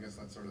 years, so I guess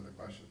that's sort of the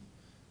question.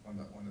 When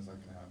is that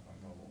going to happen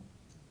on mobile?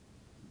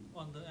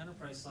 On the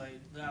enterprise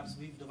side, the apps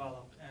we've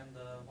developed and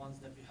the ones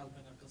that we're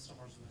helping our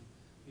customers with,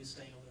 we're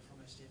staying away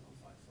from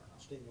HTML5 for now.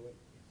 staying away?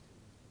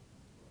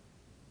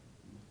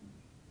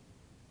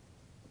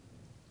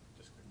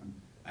 Just a quick one.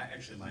 I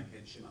actually like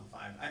HTML5.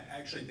 I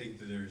actually think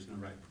that there is no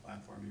right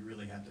platform. You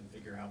really have to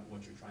figure out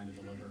what you're trying to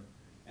deliver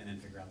and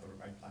then figure out the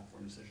right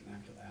platform decision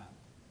after that.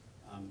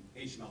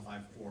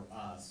 HTML5 for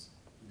us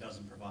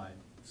doesn't provide,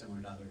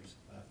 similar to others,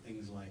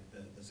 things like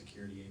the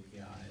security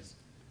APIs,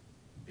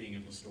 being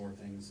able to store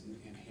things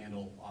and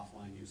handle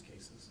offline use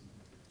cases.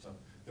 So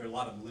there are a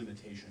lot of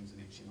limitations in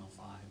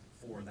HTML5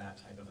 for that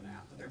type of an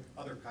app, but there are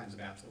other kinds of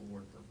apps that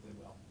will work perfectly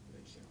well with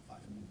HTML5.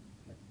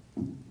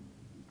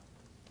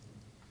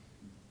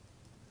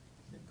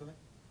 Go ahead.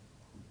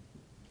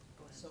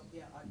 So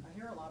yeah, I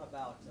hear a lot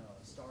about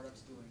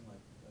startups doing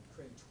like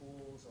create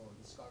tools or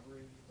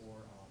discovery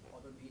for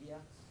other media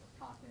or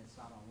content that's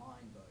not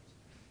online, but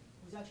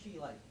who's actually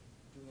like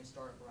doing a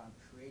startup around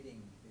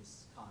creating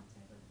this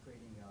content or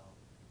creating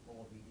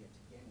mobile media to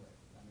begin with?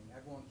 I mean,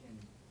 everyone can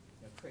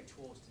create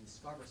tools to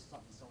discover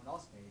something someone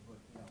else made, but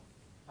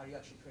how do you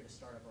actually create a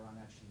startup around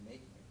actually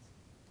making it?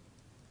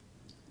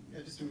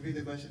 Yeah, just to repeat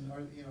the question,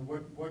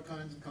 what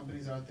kinds of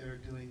companies are out there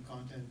doing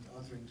content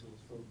authoring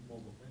tools for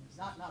mobile? Right? It's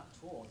not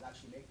tools,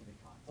 actually making the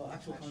content. Oh,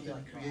 actual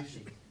content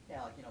creation.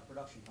 Yeah, like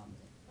production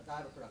company. Like I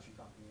have a production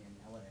company in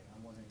LA.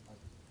 I'm wondering like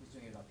who's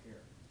doing it up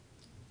here.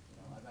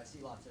 I see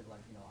lots of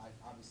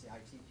obviously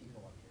IT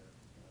people up here,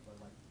 but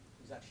like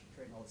who's actually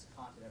creating all this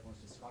content everyone's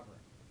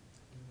discovering.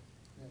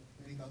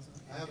 Yeah. Any thoughts on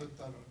that? I have a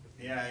thought on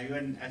it. Yeah,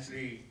 even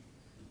actually,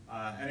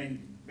 I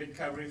mean,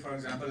 BitCovery, for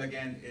example,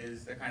 again,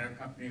 is the kind of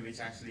company which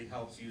actually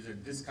helps users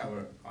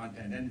discover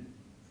content. And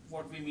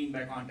what we mean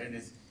by content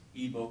is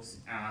ebooks,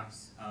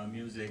 apps,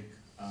 music,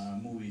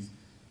 movies.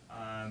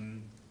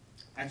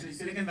 Actually,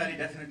 Silicon Valley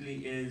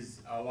definitely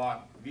is a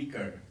lot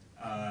weaker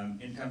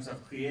in terms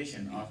of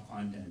creation of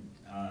content.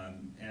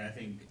 And I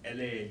think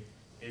LA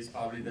is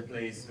probably the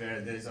place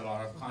where there is a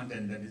lot of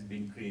content that is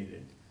being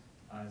created.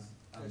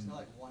 There's no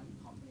like one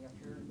company up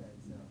here that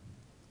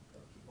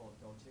people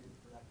go to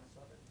for that kind of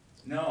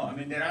stuff? No, I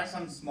mean there are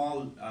some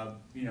small,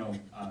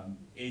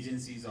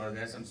 agencies, or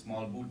there are some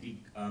small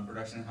boutique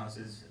production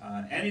houses,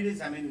 and it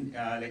is. I mean,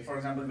 like for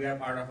example, we are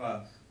part of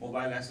a mobile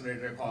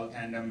accelerator called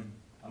Tandem,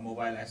 a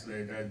mobile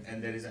accelerator,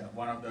 and there is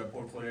one of the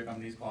portfolio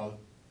companies called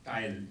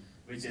Tile,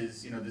 which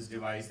is this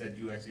device that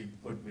you actually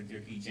put with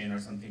your keychain or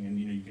something, and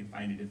you can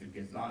find it if it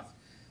gets lost.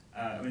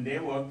 I mean, they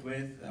worked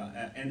with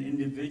an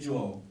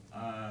individual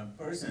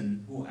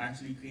person who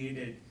actually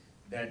created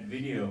that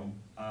video,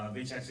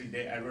 which actually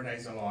they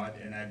advertise a lot,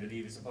 and I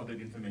believe it's a public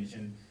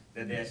information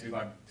that they actually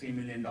got $3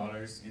 million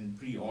in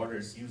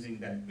pre-orders using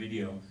that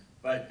video.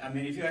 But I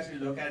mean, if you actually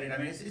look at it, I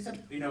mean,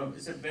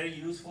 it's a very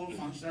useful,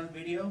 functional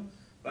video.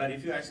 But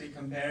if you actually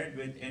compare it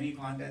with any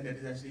content that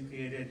is actually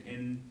created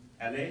in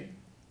LA,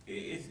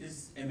 it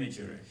is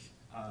amateurish.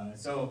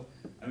 So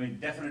I mean,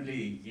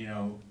 definitely,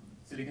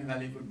 Silicon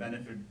Valley could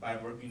benefit by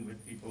working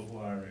with people who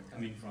are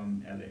coming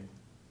from LA.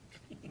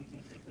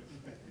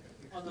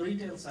 On the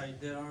retail side,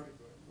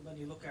 when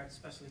you look at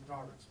especially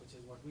products, which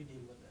is what we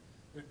deal with,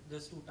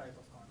 there's two types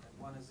of content.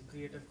 One is the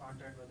creative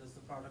content, where there's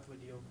the product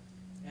video,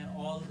 and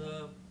all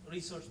the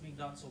research being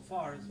done so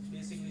far is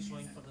basically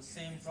showing for the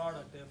same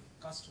product, if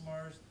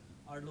customers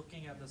are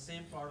looking at the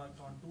same product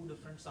on two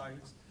different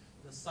sites,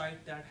 the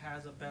site that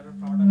has a better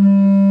product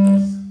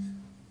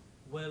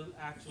will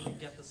actually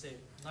get the sale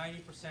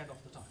 90%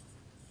 of the time.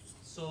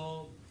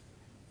 So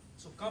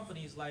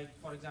companies like,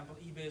 for example,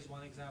 eBay is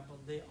one example,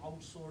 they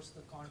outsource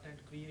the content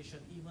creation,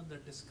 even the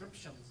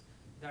descriptions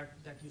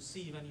that you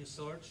see when you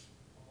search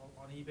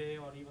on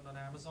eBay or even on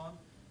Amazon.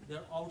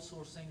 They're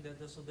outsourcing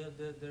that. So there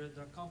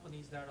are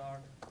companies that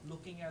are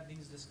looking at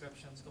these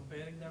descriptions,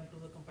 comparing them to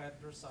the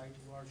competitor site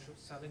who are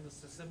selling the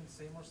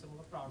same or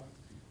similar product,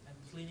 and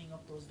cleaning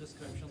up those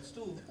descriptions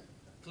too,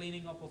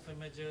 cleaning up of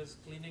images,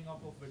 cleaning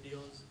up of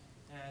videos.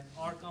 And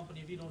our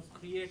company, we don't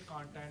create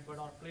content, but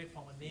our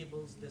platform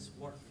enables this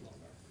workflow.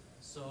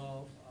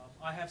 So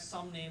I have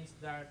some names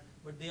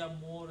but they are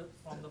more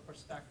from the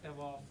perspective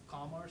of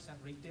commerce and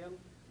retail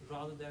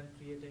rather than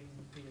creating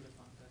creative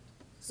content.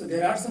 So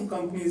there are some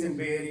companies in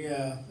Bay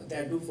Area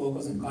that do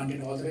focus on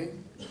content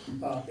authoring.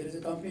 There is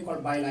a company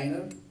called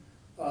Byliner,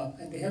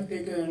 and they have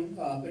taken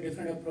a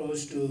different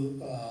approach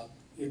to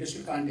your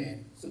digital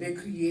content. So they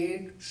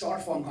create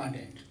short form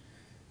content,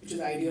 which is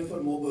ideal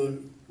for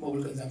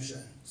mobile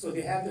consumption. So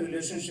they have the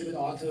relationship with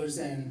authors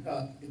and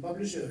the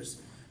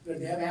publishers, where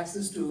they have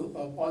access to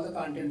all the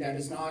content that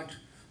is not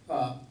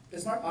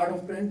out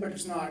of print, but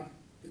it's not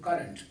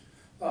current.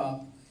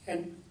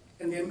 And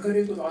they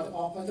encourage those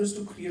authors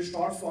to create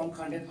short form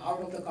content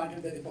out of the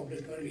content that they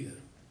published earlier.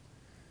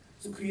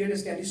 So create a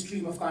steady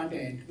stream of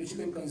content which you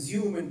can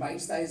consume in bite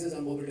sizes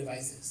on mobile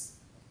devices,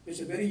 which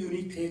is a very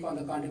unique take on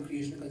the content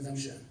creation and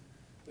consumption,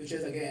 which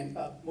is again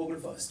mobile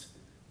first,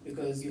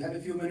 because you have a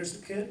few minutes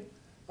to kill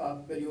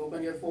when you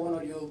open your phone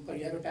or you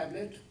have a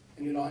tablet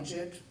and you launch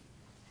it,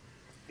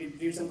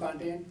 read some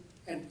content,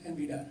 and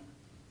be done.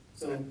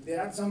 So there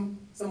are some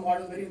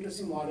models, very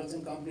interesting models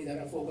in companies that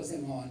are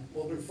focusing on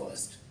mobile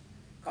first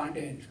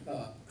content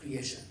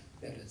creation.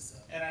 That is.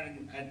 And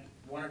I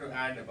wanted to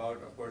add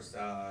about, of course,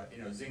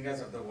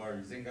 Zyngas of the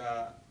world,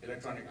 Zynga,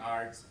 Electronic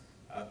Arts,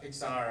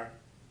 Pixar,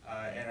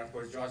 and of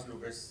course George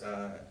Lucas,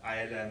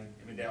 ILM.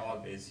 I mean, they're all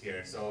based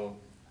here. So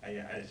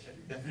I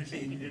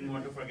definitely didn't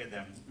want to forget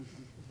them.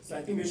 So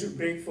I think we should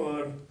break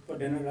for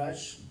dinner,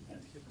 Raj.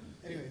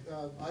 Anyway,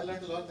 I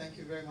learned a lot. Thank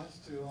you very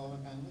much to all my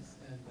panelists.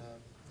 And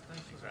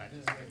Thank you, Raj.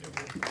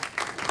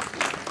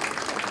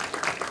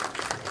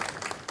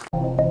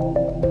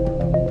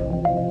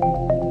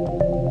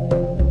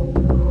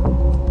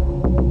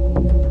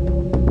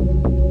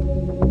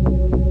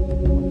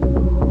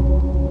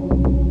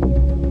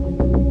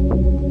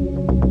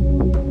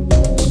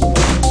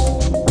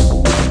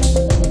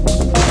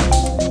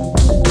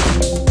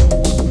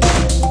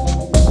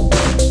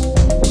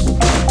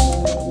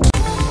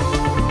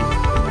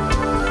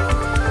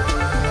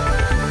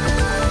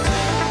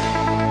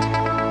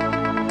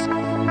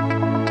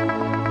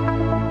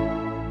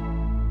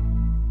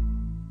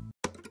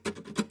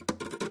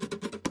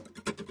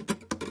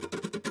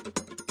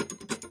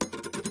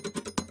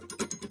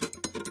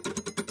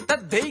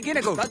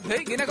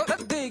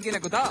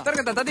 Ginako